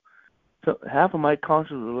while. So half of my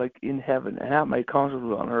consciousness was like in heaven, and half my consciousness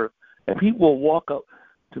was on earth. And people will walk up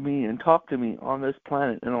to me and talk to me on this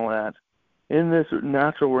planet and all that, in this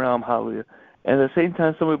natural realm. Hallelujah. And at the same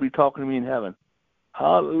time, somebody will be talking to me in heaven.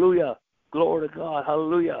 Hallelujah. Glory to God.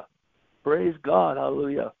 Hallelujah. Praise God.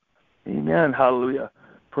 Hallelujah. Amen. Hallelujah.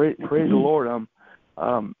 Praise the Lord.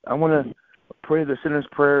 I want to pray the sinner's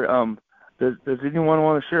prayer. Does anyone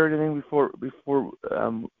want to share anything before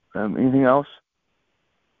anything else?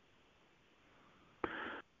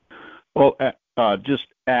 Well, just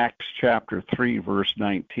Acts chapter 3, verse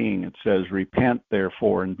 19, it says, "Repent,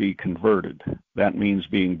 therefore, and be converted." That means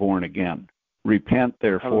being born again. "Repent,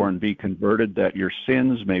 therefore, and be converted, that your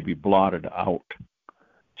sins may be blotted out,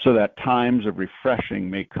 so that times of refreshing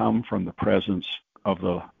may come from the presence of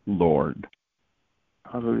the Lord."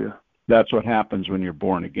 Hallelujah. That's what happens when you're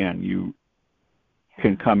born again. You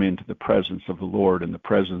can come into the presence of the Lord, and the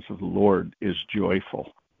presence of the Lord is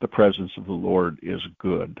joyful. The presence of the Lord is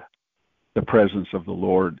good. The presence of the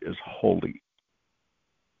Lord is holy.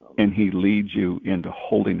 And he leads you into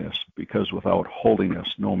holiness, because without holiness,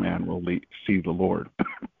 no man will see the Lord.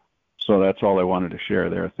 So that's all I wanted to share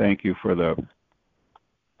there. Thank you for the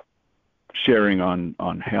sharing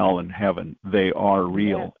on hell and heaven. They are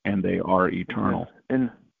real, and they are eternal. And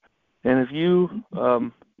if you,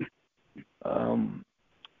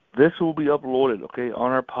 this will be uploaded, okay,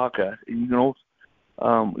 on our podcast. And you can also,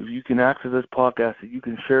 if you can access this podcast, you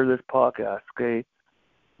can share this podcast, okay,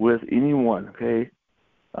 with anyone, okay.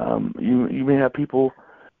 You may have people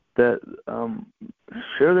that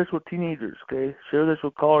share this with teenagers, okay. Share this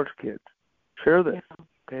with college kids. Share this,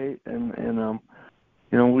 okay. And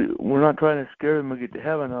you know, we're not trying to scare them to get to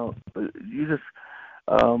heaven, but you just,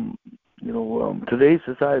 today's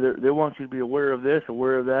society, they want you to be aware of this,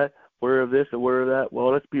 aware of that, aware of this, aware of that.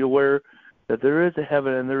 Well, let's be aware that there is a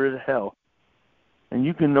heaven and there is a hell. And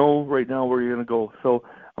you can know right now where you're going to go. So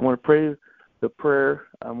I'm going to pray the prayer.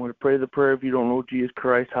 I'm going to pray the prayer if you don't know Jesus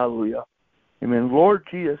Christ. Hallelujah. Amen. Lord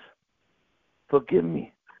Jesus, forgive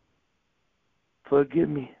me. Forgive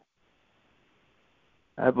me.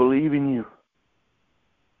 I believe in you.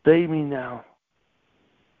 Save me now.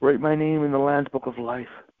 Write my name in the Lamb's Book of Life.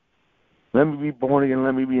 Let me be born again.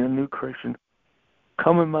 Let me be a new Christian.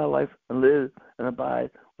 Come in my life and live and abide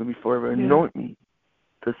with me forever. Anoint me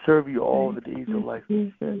to serve you all the days of life.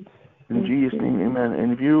 In Jesus' name, amen.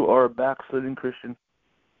 And if you are a backsliding Christian,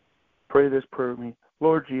 pray this prayer with me.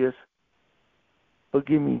 Lord Jesus,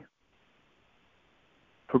 forgive me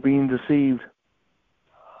for being deceived.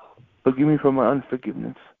 Forgive me for my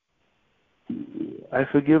unforgiveness. I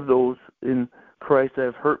forgive those in Christ that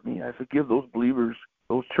have hurt me. I forgive those believers,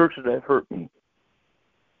 those churches that have hurt me.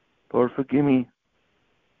 Lord, forgive me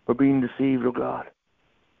for being deceived, oh God.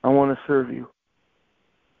 I want to serve you.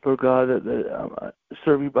 Lord God, that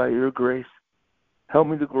serve you by your grace. Help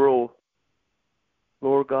me to grow.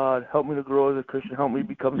 Lord God, help me to grow as a Christian. Help me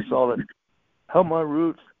become solid. Help my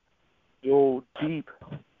roots go deep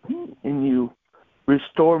in you.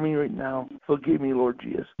 Restore me right now. Forgive me, Lord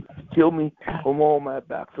Jesus. Heal me from all my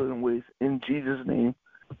backsliding ways. In Jesus' name,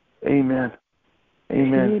 amen.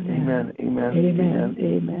 Amen. Amen. Amen. Amen.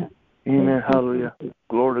 Amen. Amen. Hallelujah.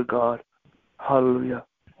 Glory to God. Hallelujah.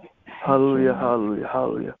 Hallelujah. Hallelujah.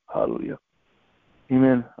 Hallelujah. Hallelujah.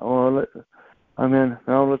 Amen. Amen.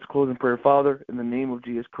 Now let's close in prayer. Father, in the name of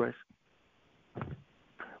Jesus Christ,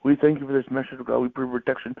 we thank you for this message, God. We pray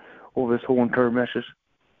protection over this whole entire message.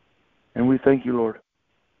 And we thank you, Lord.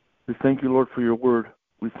 We thank you, Lord, for your word.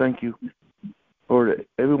 We thank you, Lord,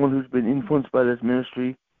 everyone who's been influenced by this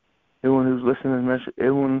ministry, everyone who's listening to this message,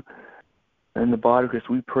 everyone in the body of Christ,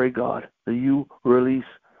 we pray, God, that you release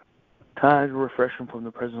times of refreshing from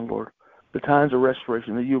the present Lord, the times of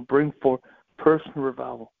restoration, that you bring forth personal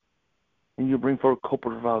revival, and you bring forth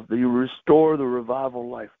corporate revival, that you restore the revival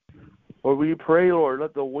life. Lord, we pray, Lord,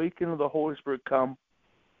 let the awakening of the Holy Spirit come.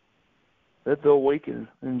 Let the awakening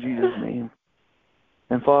in Jesus' name.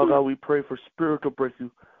 And Father God, we pray for spiritual breakthrough,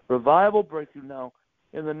 revival breakthrough now,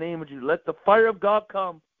 in the name of Jesus. Let the fire of God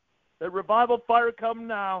come. Let revival fire come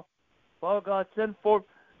now. Father God, send forth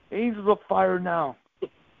angels of fire now.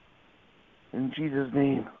 In Jesus'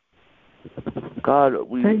 name. God,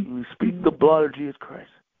 we speak the blood of Jesus Christ.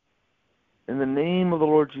 In the name of the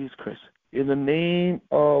Lord Jesus Christ. In the name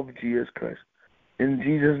of Jesus Christ. In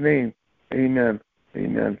Jesus' name. Amen.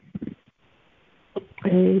 Amen.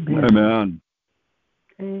 Amen. Amen.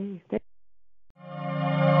 Amen.